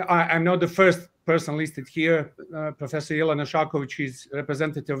 I'm not the first person listed here. Professor Jelena Šaković is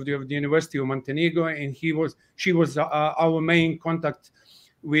representative of the University of Montenegro, and she was our main contact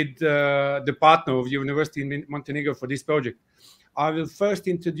with the partner of the University in Montenegro for this project. I will first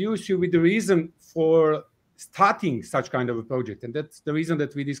introduce you with the reason for starting such kind of a project, and that's the reason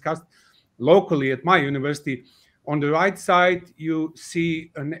that we discussed locally at my university. On the right side, you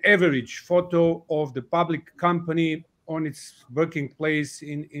see an average photo of the public company on its working place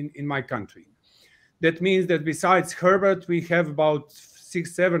in my country. That means that besides Herbert, we have about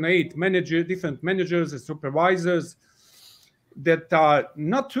 6, 7, 8 different managers and supervisors that are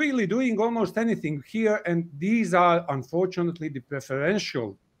not really doing almost anything here. And these are, unfortunately, the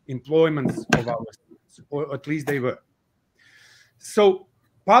preferential employments of our students, or at least they were. So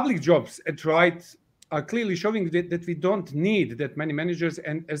public jobs at right are clearly showing that we don't need that many managers.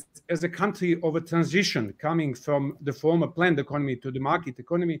 And as a country of a transition coming from the former planned economy to the market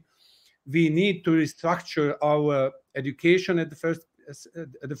economy, we need to restructure our education at the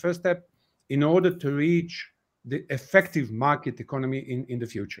first step in order to reach the effective market economy in the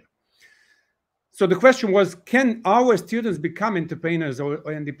future. So the question was, can our students become entrepreneurs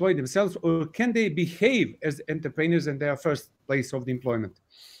and deploy themselves, or can they behave as entrepreneurs in their first place of the employment?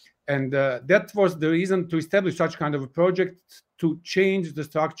 And that was the reason to establish such kind of a project, to change the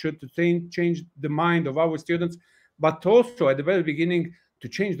structure, to change the mind of our students, but also at the very beginning to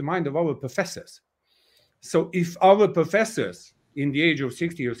change the mind of our professors. So if our professors in the age of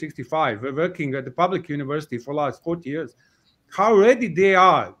 60 or 65 were working at the public university for the last 40 years, how ready they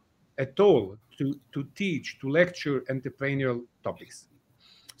are at all to teach, to lecture entrepreneurial topics.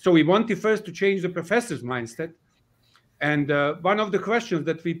 So we wanted first to change the professor's mindset. And one of the questions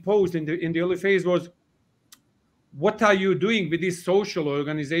that we posed in the early phase was, what are you doing with this social,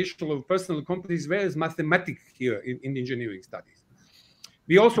 organizational, or personal companies? Where is mathematics here in engineering studies?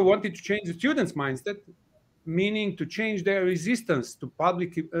 We also wanted to change the students' mindset, meaning to change their resistance to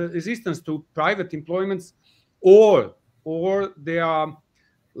public resistance to private employments, or their,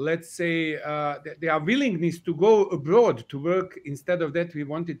 let's say, their willingness to go abroad to work. Instead of that, we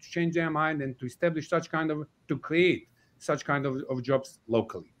wanted to change their mind and to establish to create such kind of jobs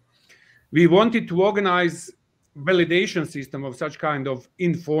locally. We wanted to organize validation system of such kind of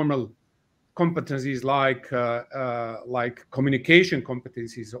informal competencies like communication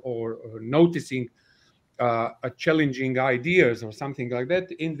competencies or noticing challenging ideas or something like that,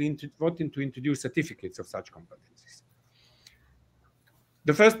 and we wanted to introduce certificates of such competencies.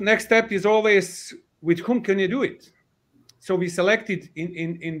 The next step is always, with whom can you do it? So we selected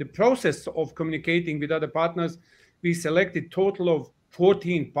in the process of communicating with other partners, we selected total of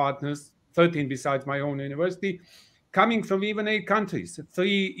 14 partners, 13 besides my own university, coming from even 8 countries.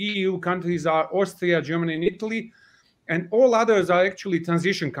 3 EU countries are Austria, Germany, and Italy, and all others are actually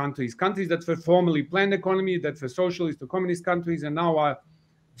transition countries, countries that were formerly planned economy, that were socialist or communist countries, and now are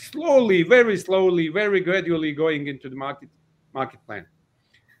slowly, very gradually going into the market plan.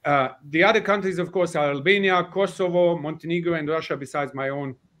 The other countries, of course, are Albania, Kosovo, Montenegro, and Russia, besides my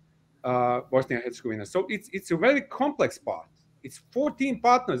own Bosnia and Herzegovina. So it's a very complex part. It's 14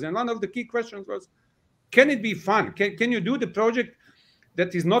 partners, and one of the key questions was, can it be fun? Can you do the project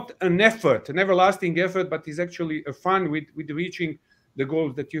that is not an effort, an everlasting effort, but is actually a fun with reaching the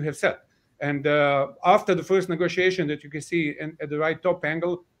goals that you have set? And after the first negotiation that you can see at the right top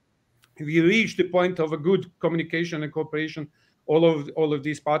angle, we reached the point of a good communication and cooperation, all of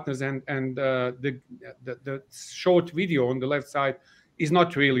these partners, and the short video on the left side is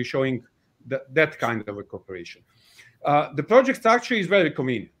not really showing that kind of a cooperation. The project structure is very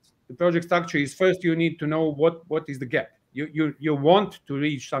convenient. The project structure is, first you need to know what is the gap. You want to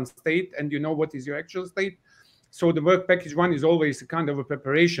reach some state, and you know what is your actual state. So the work package 1 is always a kind of a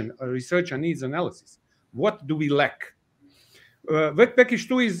preparation, a research and needs analysis. What do we lack? Work package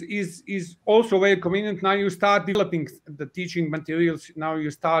 2 is also very convenient. Now you start developing the teaching materials. Now you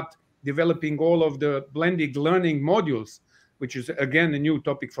start developing all of the blended learning modules, which is again a new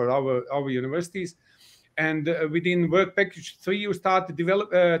topic for our universities. And within work package 3, you start to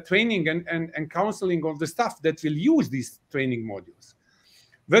develop training and counseling of the staff that will use these training modules.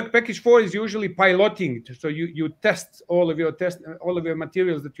 Work package 4 is usually piloting. So you test all of your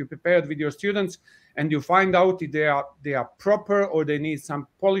materials that you prepared with your students, and you find out if they are proper or they need some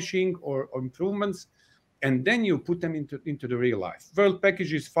polishing or improvements, and then you put them into the real life. Work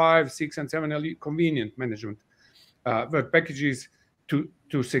packages 5, 6, and 7 are convenient management work packages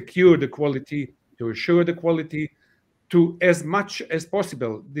to secure the quality, to assure the quality, to as much as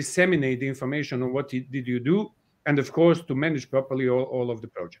possible disseminate the information on what did you do, and of course to manage properly all of the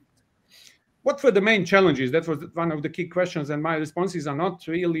project. What were the main challenges? That was one of the key questions, and my responses are not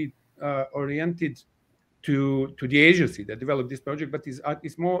really oriented to the agency that developed this project, but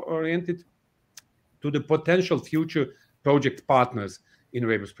is more oriented to the potential future project partners in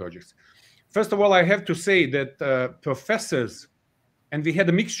Rebus projects. First of all, I have to say that professors, and we had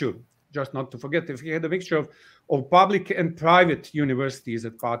a mixture, just not to forget, if we had a mixture of public and private universities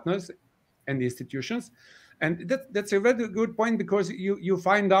as partners and institutions. And that's a very good point, because you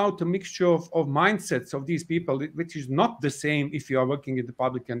find out a mixture of mindsets of these people, which is not the same if you are working in the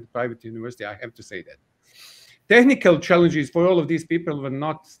public and the private university. I have to say that. Technical challenges for all of these people were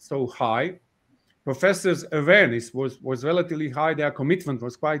not so high. Professors' awareness was relatively high. Their commitment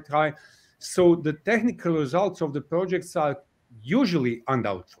was quite high. So the technical results of the projects are usually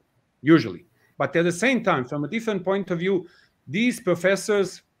undoubtful, usually. But at the same time, from a different point of view, these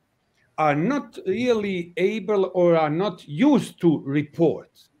professors are not really able or are not used to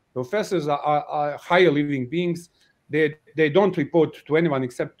report. Professors are higher living beings. They don't report to anyone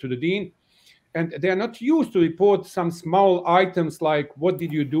except to the dean. And they are not used to report some small items like what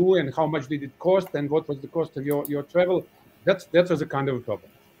did you do and how much did it cost and what was the cost of your travel. That was a kind of a problem.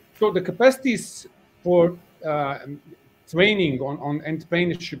 So the capacities for training on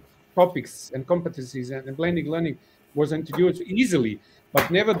entrepreneurship topics and competencies and blended learning was introduced easily. But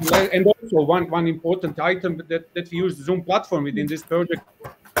nevertheless, and also one important item that we use Zoom platform within this project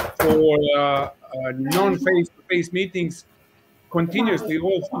for non-face-to-face meetings continuously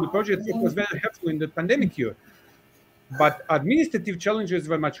all through the project. It was very helpful in the pandemic year. But administrative challenges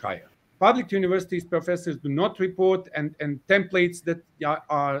were much higher. Public universities professors do not report, and templates that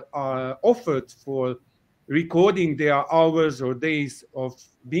are offered for recording their hours or days of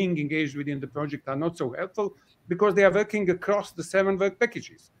being engaged within the project are not so helpful because they are working across the 7 work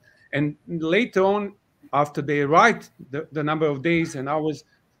packages. And later on, after they write the number of days and hours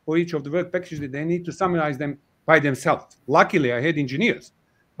for each of the work packages, they need to summarize them by themselves. Luckily, I had engineers,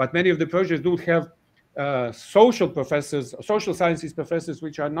 but many of the projects do have social professors, social sciences professors,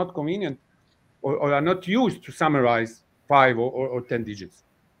 which are not convenient or are not used to summarize 5 or 10 digits.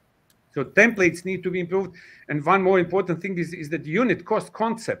 So templates need to be improved. And one more important thing is that unit cost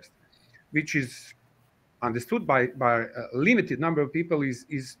concept, which is understood by a limited number of people,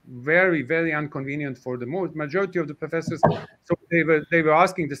 is very, very inconvenient for the majority of the professors. So they were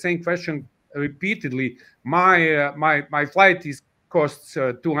asking the same question repeatedly. My flight costs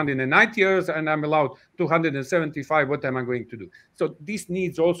 290 euros and I'm allowed 275. What am I going to do? So this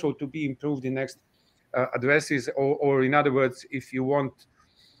needs also to be improved in next addresses, or in other words, if you want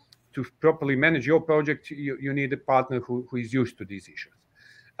to properly manage your project, you need a partner who is used to these issues.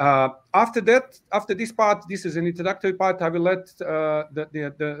 After this part, this is an introductory part, I will let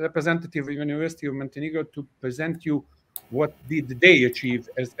the representative of the University of Montenegro to present you what did they achieve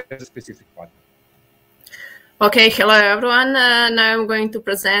as a specific partner. Okay, hello everyone. Now I'm going to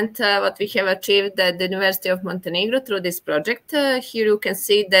present what we have achieved at the University of Montenegro through this project. Here you can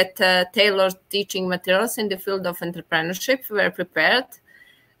see that tailored teaching materials in the field of entrepreneurship were prepared,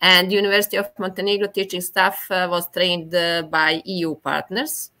 and the University of Montenegro teaching staff was trained by EU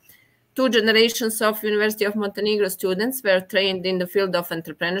partners. 2 generations of University of Montenegro students were trained in the field of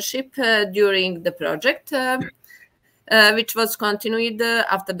entrepreneurship during the project, which was continued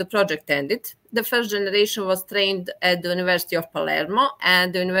after the project ended. The first generation was trained at the University of Palermo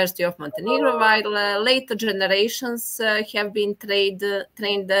and the University of Montenegro, while later generations have been trained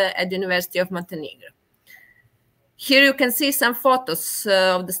at the University of Montenegro. Here you can see some photos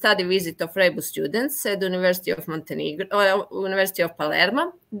of the study visit of Rebus students at the University of Montenegro, or University of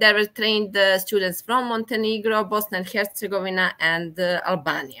Palermo. There were trained students from Montenegro, Bosnia and Herzegovina, and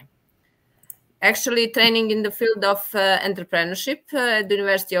Albania. Actually, training in the field of entrepreneurship at the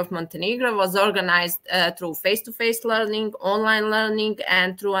University of Montenegro was organized through face-to-face learning, online learning,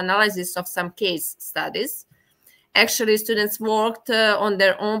 and through analysis of some case studies. Actually, students worked on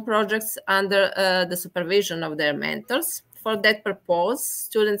their own projects under the supervision of their mentors. For that purpose,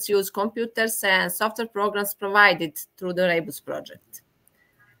 students use computers and software programs provided through the Rebus project.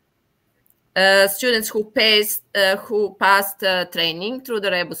 Students who passed training through the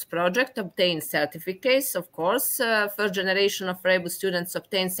Rebus project obtained certificates, of course. First generation of Rebus students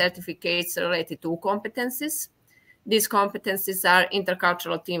obtained certificates related to competencies. These competencies are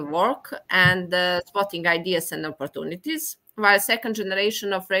intercultural teamwork and spotting ideas and opportunities, while second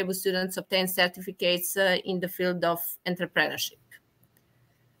generation of Rebus students obtained certificates in the field of entrepreneurship.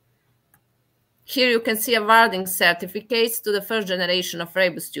 Here you can see awarding certificates to the first generation of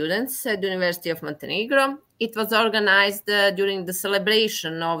Rebus students at the University of Montenegro. It was organized during the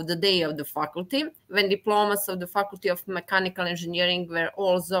celebration of the Day of the Faculty, when diplomas of the Faculty of Mechanical Engineering were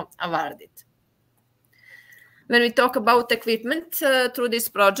also awarded. When we talk about equipment through this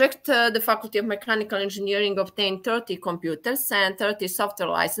project, the Faculty of Mechanical Engineering obtained 30 computers and 30 software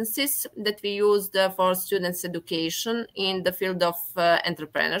licenses that we used for students' education in the field of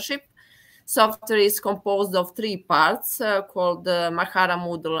entrepreneurship. Software is composed of 3 parts called Mahara,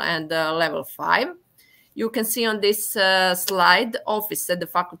 Moodle, and Level 5. You can see on this slide office at the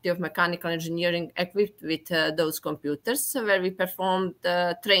Faculty of Mechanical Engineering equipped with those computers, where we performed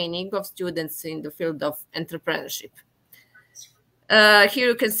training of students in the field of entrepreneurship. Here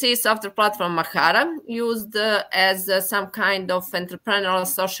you can see software platform Mahara, used as some kind of entrepreneurial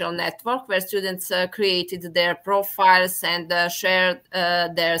social network where students created their profiles and shared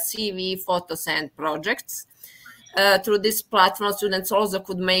their CV, photos, and projects. Through this platform, students also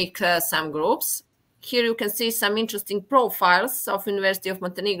could make some groups. Here you can see some interesting profiles of University of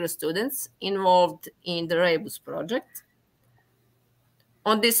Montenegro students involved in the Rebus project.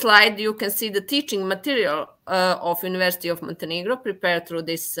 On this slide, you can see the teaching material of University of Montenegro prepared through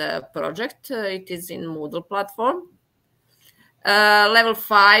this project. It is in Moodle platform. Level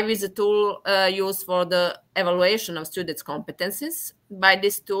 5 is a tool used for the evaluation of students' competencies. By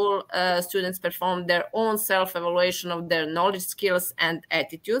this tool, students perform their own self-evaluation of their knowledge, skills, and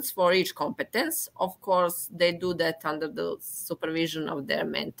attitudes for each competence. Of course, they do that under the supervision of their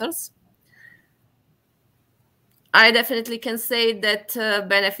mentors. I definitely can say that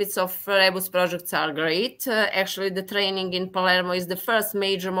benefits of Rebus projects are great. Actually, the training in Palermo is the first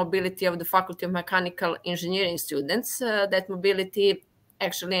major mobility of the Faculty of Mechanical Engineering students. That mobility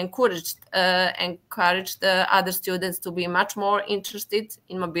actually encouraged other students to be much more interested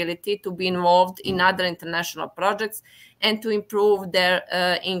in mobility, to be involved in other international projects, and to improve their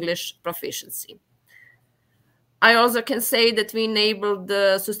English proficiency. I also can say that we enabled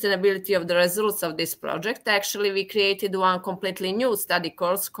the sustainability of the results of this project. Actually, we created one completely new study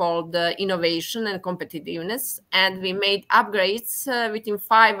course called Innovation and Competitiveness, and we made upgrades within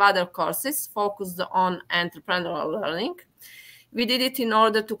 5 other courses focused on entrepreneurial learning. We did it in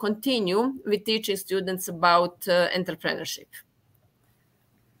order to continue with teaching students about entrepreneurship.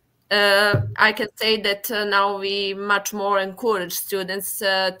 I can say that now we much more encourage students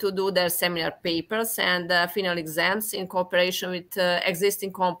to do their seminar papers and final exams in cooperation with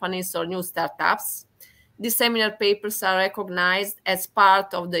existing companies or new startups. These seminar papers are recognized as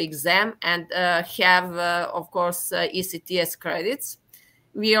part of the exam and have, of course, ECTS credits.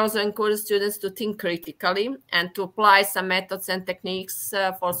 We also encourage students to think critically and to apply some methods and techniques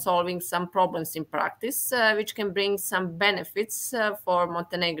for solving some problems in practice, which can bring some benefits for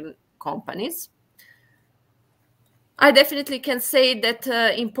Montenegrin companies. I definitely can say that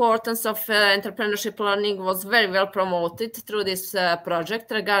the importance of entrepreneurship learning was very well promoted through this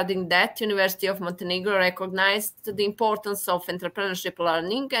project. Regarding that, University of Montenegro recognized the importance of entrepreneurship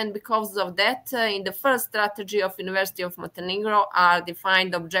learning, and because of that, in the first strategy of University of Montenegro are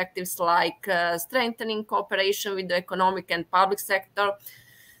defined objectives like strengthening cooperation with the economic and public sector,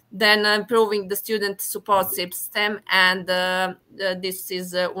 then improving the student support system, and this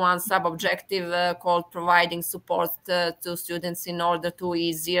is one sub-objective called providing support to students in order to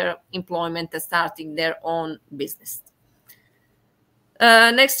easier employment and starting their own business.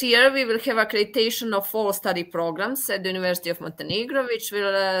 Next year, we will have accreditation of all study programs at the University of Montenegro, which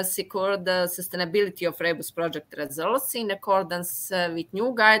will secure the sustainability of Rebus project results. In accordance with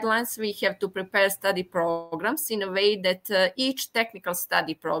new guidelines, we have to prepare study programs in a way that each technical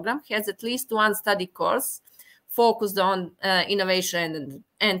study program has at least one study course focused on innovation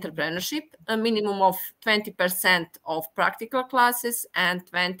and entrepreneurship, a minimum of 20% of practical classes and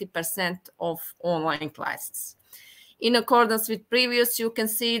 20% of online classes. In accordance with previous, you can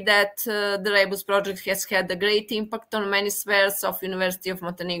see that the Rebus project has had a great impact on many spheres of University of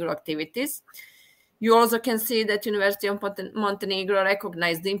Montenegro activities. You also can see that University of Montenegro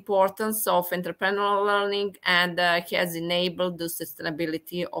recognized the importance of entrepreneurial learning and has enabled the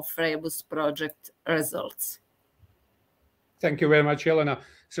sustainability of Rebus project results. Thank you very much, Jelena.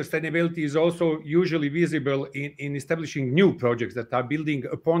 Sustainability is also usually visible in establishing new projects that are building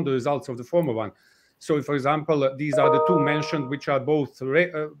upon the results of the former one. So, for example, these are the 2 mentioned, which are both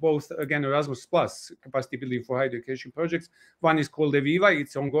again, Erasmus Plus Capacity Building for Higher Education projects. One is called Eviva.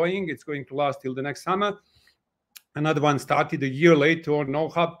 It's ongoing. It's going to last till the next summer. Another one started a year later on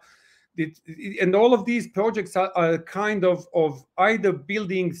NoHub. And all of these projects are kind of either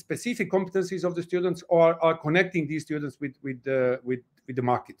building specific competencies of the students or are connecting these students with the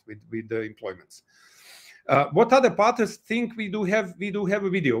market, with the employments. What other partners think we do have a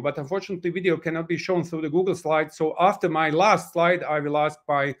video, but unfortunately video cannot be shown through the Google slide. So after my last slide, I will ask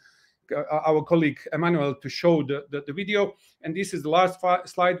our colleague Emmanuel to show the video. And this is the last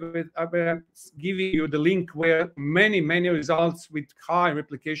slide where I'm giving you the link where many results with high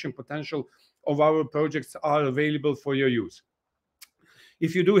replication potential of our projects are available for your use.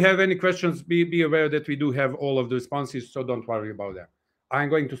 If you do have any questions, be aware that we do have all of the responses, so don't worry about that. I'm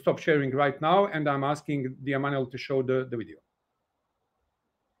going to stop sharing right now, and I'm asking the Emmanuel to show the video.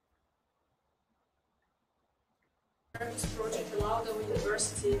 This project allowed our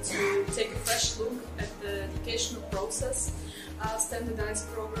university to take a fresh look at the educational process, standardize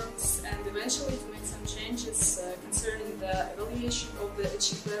programs, and eventually to make some changes concerning the evaluation of the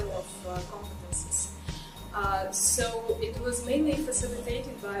achieved level of competencies. So it was mainly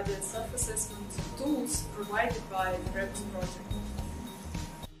facilitated by the self-assessment tools provided by the Rebus project.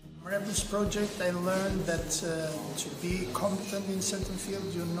 Rebus project, I learned that to be competent in certain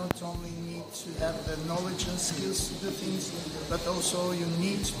fields, you not only need to have the knowledge and skills to do things, but also you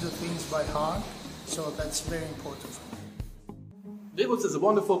need to do things by heart. So that's very important for me. Virus is a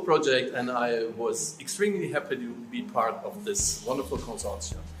wonderful project, and I was extremely happy to be part of this wonderful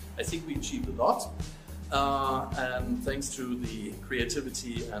consortium. I think we achieved a lot, and thanks to the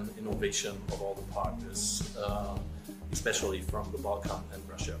creativity and innovation of all the partners, especially from the Balkan and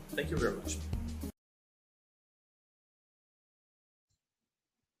Russia. Thank you very much.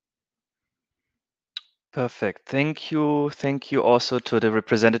 Perfect. Thank you. Thank you also to the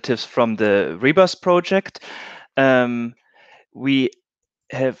representatives from the Rebus project. We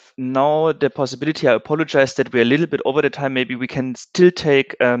have now the possibility, I apologize that we're a little bit over the time, maybe we can still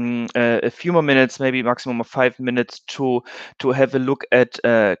take a few more minutes, maybe maximum of 5 minutes to have a look at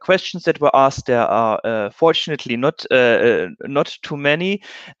questions that were asked. There are fortunately not too many.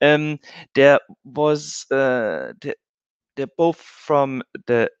 There was they're both from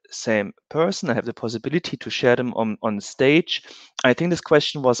the same person. I have the possibility to share them on stage. I think this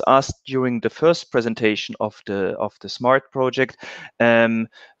question was asked during the first presentation of the SMART project from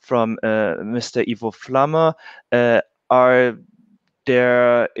Mr. Ivo Flammer. Are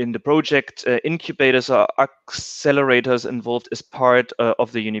there in the project incubators or accelerators involved as part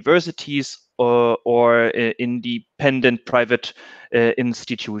of the universities or independent private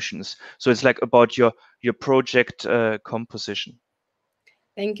institutions? So it's like about your project composition.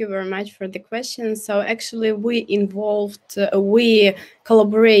 Thank you very much for the question. So actually we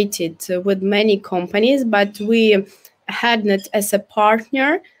collaborated with many companies, but we had not as a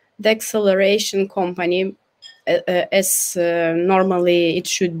partner the acceleration company as normally it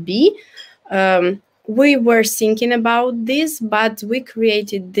should be. We were thinking about this, but we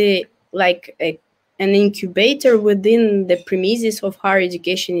created an incubator within the premises of higher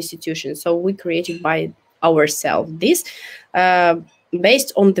education institutions. So we created by ourselves this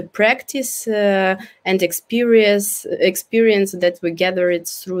based on the practice and experience that we gathered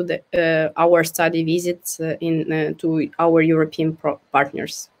through our study visits to our European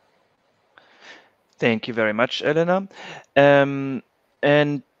partners. Thank you very much, Elena.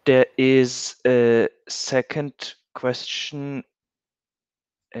 And there is a second question,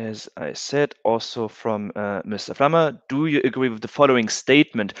 as I said, also from Mr. Flammer. Do you agree with the following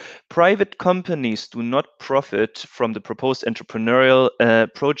statement? Private companies do not profit from the proposed entrepreneurial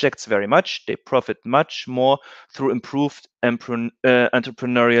projects very much. They profit much more through improved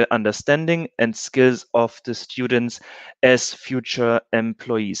entrepreneurial understanding and skills of the students as future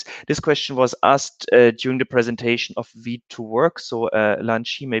employees. This question was asked during the presentation of V2Work. So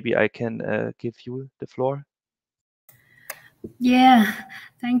Lanchi, maybe I can give you the floor. Yeah,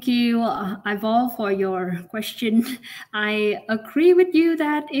 thank you, Ivo, for your question. I agree with you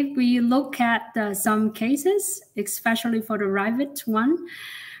that if we look at some cases, especially for the private one,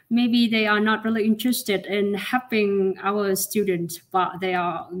 maybe they are not really interested in helping our students, but they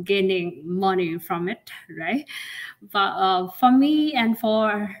are gaining money from it, right? But for me and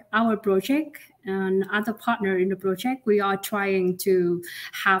for our project and other partner in the project, we are trying to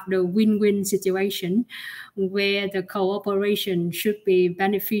have the win-win situation where the cooperation should be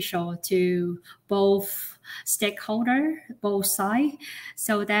beneficial to both stakeholders, both sides,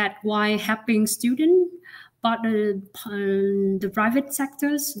 so that while helping students, but the private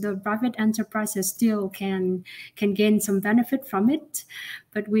sectors, the private enterprises still can gain some benefit from it.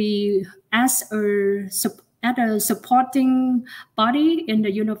 But we, as a supporting body in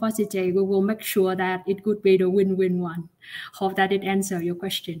the university, we will make sure that it could be the win-win one. Hope that it answers your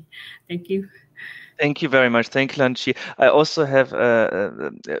question. Thank you. Thank you very much. Thank you, Lanchi. I also have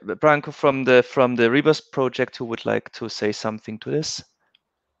Branko from the Rebus project who would like to say something to this.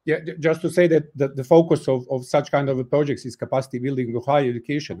 Yeah, just to say that the focus of such kind of projects is capacity building of higher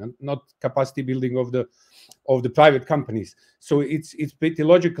education and not capacity building of the private companies. So it's pretty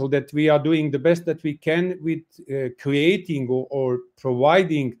logical that we are doing the best that we can with creating or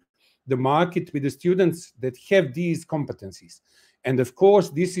providing the market with the students that have these competencies. And of course,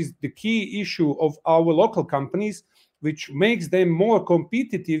 this is the key issue of our local companies, which makes them more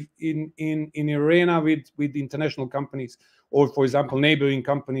competitive in arena with international companies, or for example, neighboring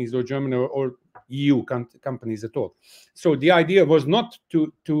companies or German or EU companies at all. So the idea was not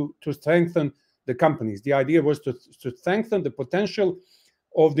to strengthen the companies. The idea was to strengthen the potential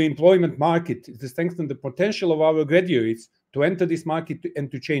of the employment market, to strengthen the potential of our graduates to enter this market and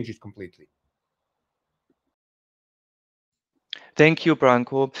to change it completely. Thank you,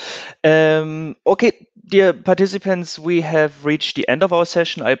 Branko. Okay, dear participants, we have reached the end of our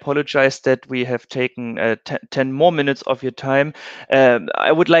session. I apologize that we have taken 10 more minutes of your time.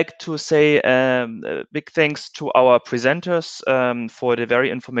 I would like to say big thanks to our presenters for the very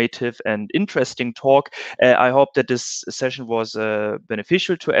informative and interesting talk. I hope that this session was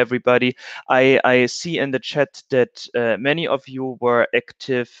beneficial to everybody. I see in the chat that many of you were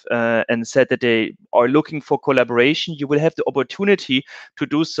active and said that they are looking for collaboration. You will have the opportunity to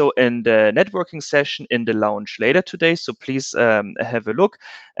do so in the networking session in the lounge later today. So please have a look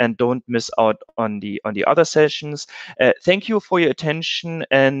and don't miss out on the other sessions. Thank you for your attention,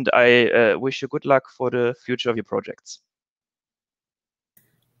 and I wish you good luck for the future of your projects.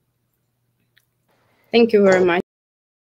 Thank you very much.